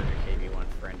 That's where your KV-1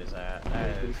 friend is at.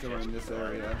 That He's is still in this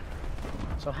area.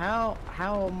 So how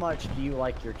much do you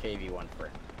like your KV-1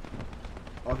 friend?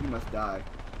 Oh, he must die.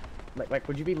 Like,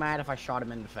 would you be mad if I shot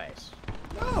him in the face?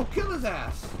 No, kill his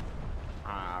ass.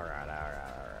 Alright.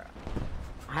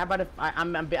 How about if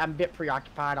I'm a bit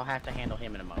preoccupied, I'll have to handle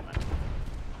him in a moment.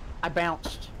 I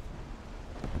bounced.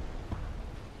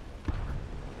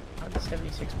 How did the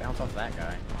 76 bounce off that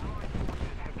guy?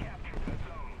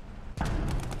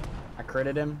 I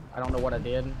critted him. I don't know what I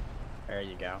did. There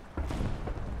you go.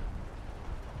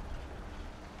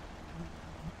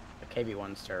 The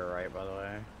KV-1's to our right, by the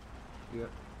way. Yep.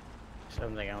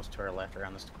 Something else to our left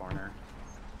around this corner.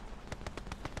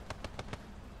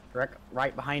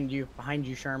 Right behind you,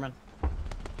 Sherman.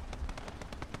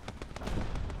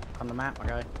 On the map,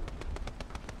 okay.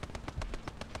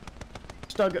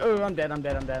 Stuck. Oh, I'm dead. I'm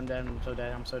so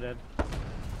dead.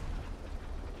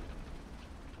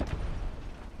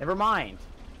 Never mind.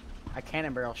 I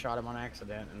cannon barrel shot him on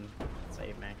accident and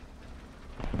saved me.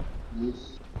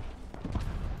 Yes.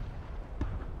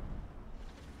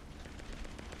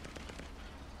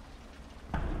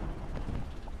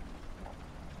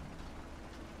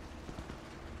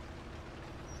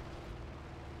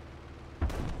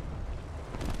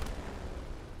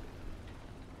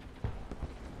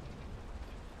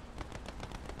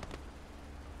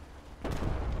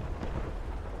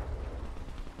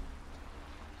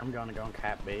 I'm gonna go on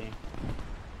Cap B.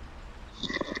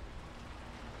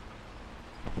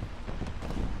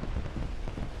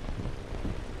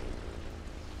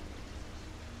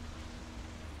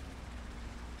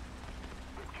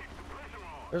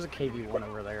 There's a KV-1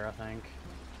 over there, I think.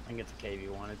 I think it's a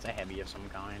KV-1. It's a heavy of some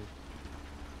kind.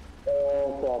 So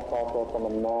I'll pop up on the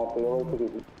map. We always think we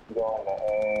can go on the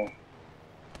A.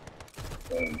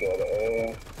 Then go to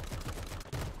A.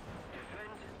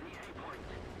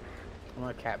 I'm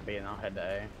gonna cap B and I'll head to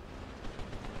A.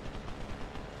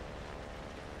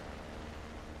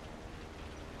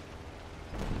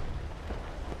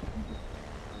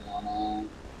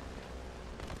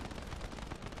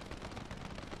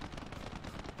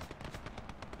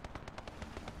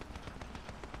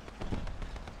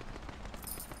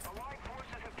 Allied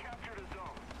forces have captured a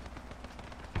zone.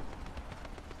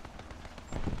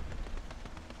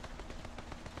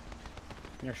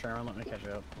 Here, Sharon, let me catch you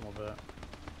up a little bit.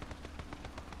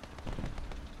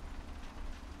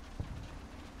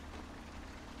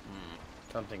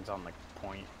 Something's on the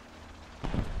point.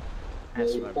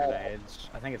 Has smoke grenades.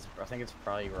 I think it's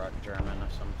probably German or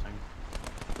something.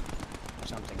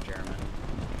 Something German,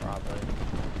 probably.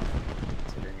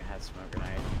 Considering it has smoke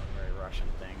grenade, a very Russian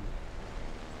thing.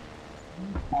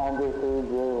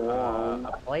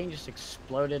 A plane just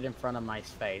exploded in front of my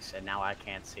face, and now I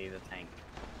can't see the tank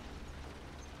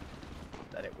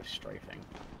that it was strafing.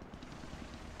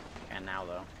 Can now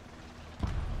though.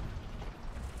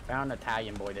 Found an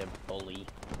Italian boy to bully.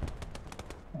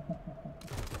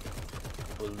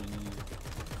 Bully.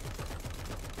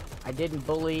 I didn't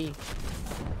bully.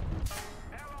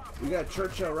 We got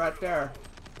Churchill right there.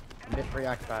 I'm a bit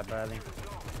preoccupied, buddy.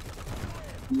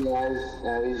 Yeah,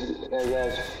 he's got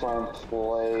his front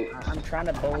plate. I'm trying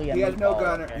to bully a meatball. He has no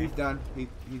gunner. Okay? He's done.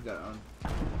 He's done.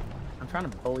 I'm trying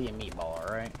to bully a meatball,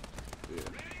 alright? Yeah.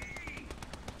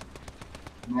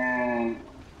 Man.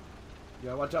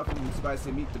 Yeah, watch out for them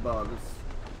spicy meatballs.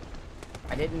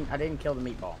 I didn't kill the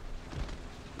meatball.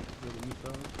 Kill the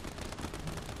meatballs?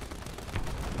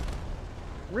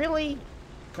 Really?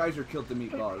 Kaiser killed the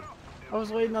meatballs. I was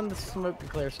waiting on the smoke to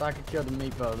clear so I could kill the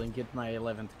meatball and get my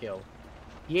 11th kill.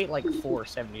 He ate like 4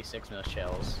 76mm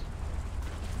shells.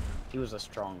 He was a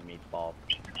strong meatball.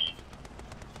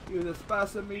 He was a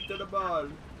spicy meat to the ball.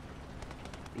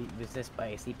 He was a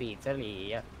spicy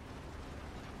pizzeria.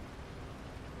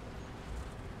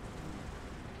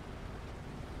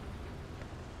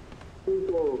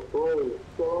 People, please,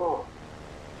 stop.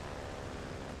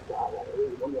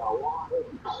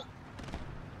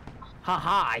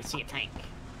 Haha, I see a tank.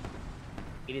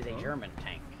 It is a German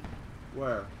tank.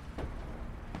 Where?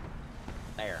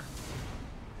 There.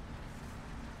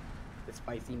 The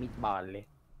spicy meatball.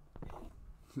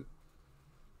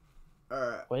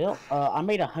 Alright. Well, I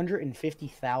made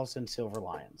 150,000 silver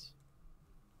lions.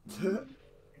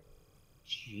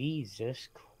 Jesus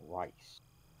Christ.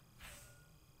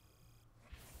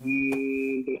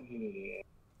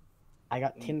 I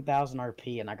got 10,000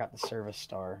 RP and I got the service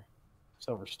star.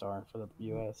 Silver star for the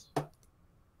US.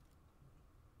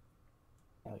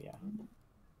 Hell yeah.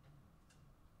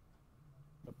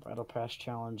 The battle pass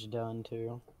challenge done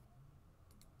too.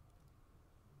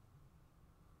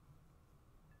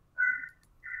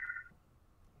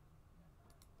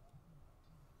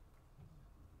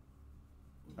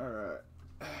 Alright.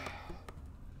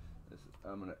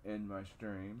 I'm gonna end my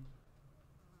stream.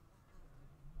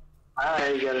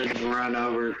 I gotta run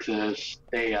over to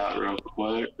stay out real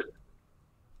quick.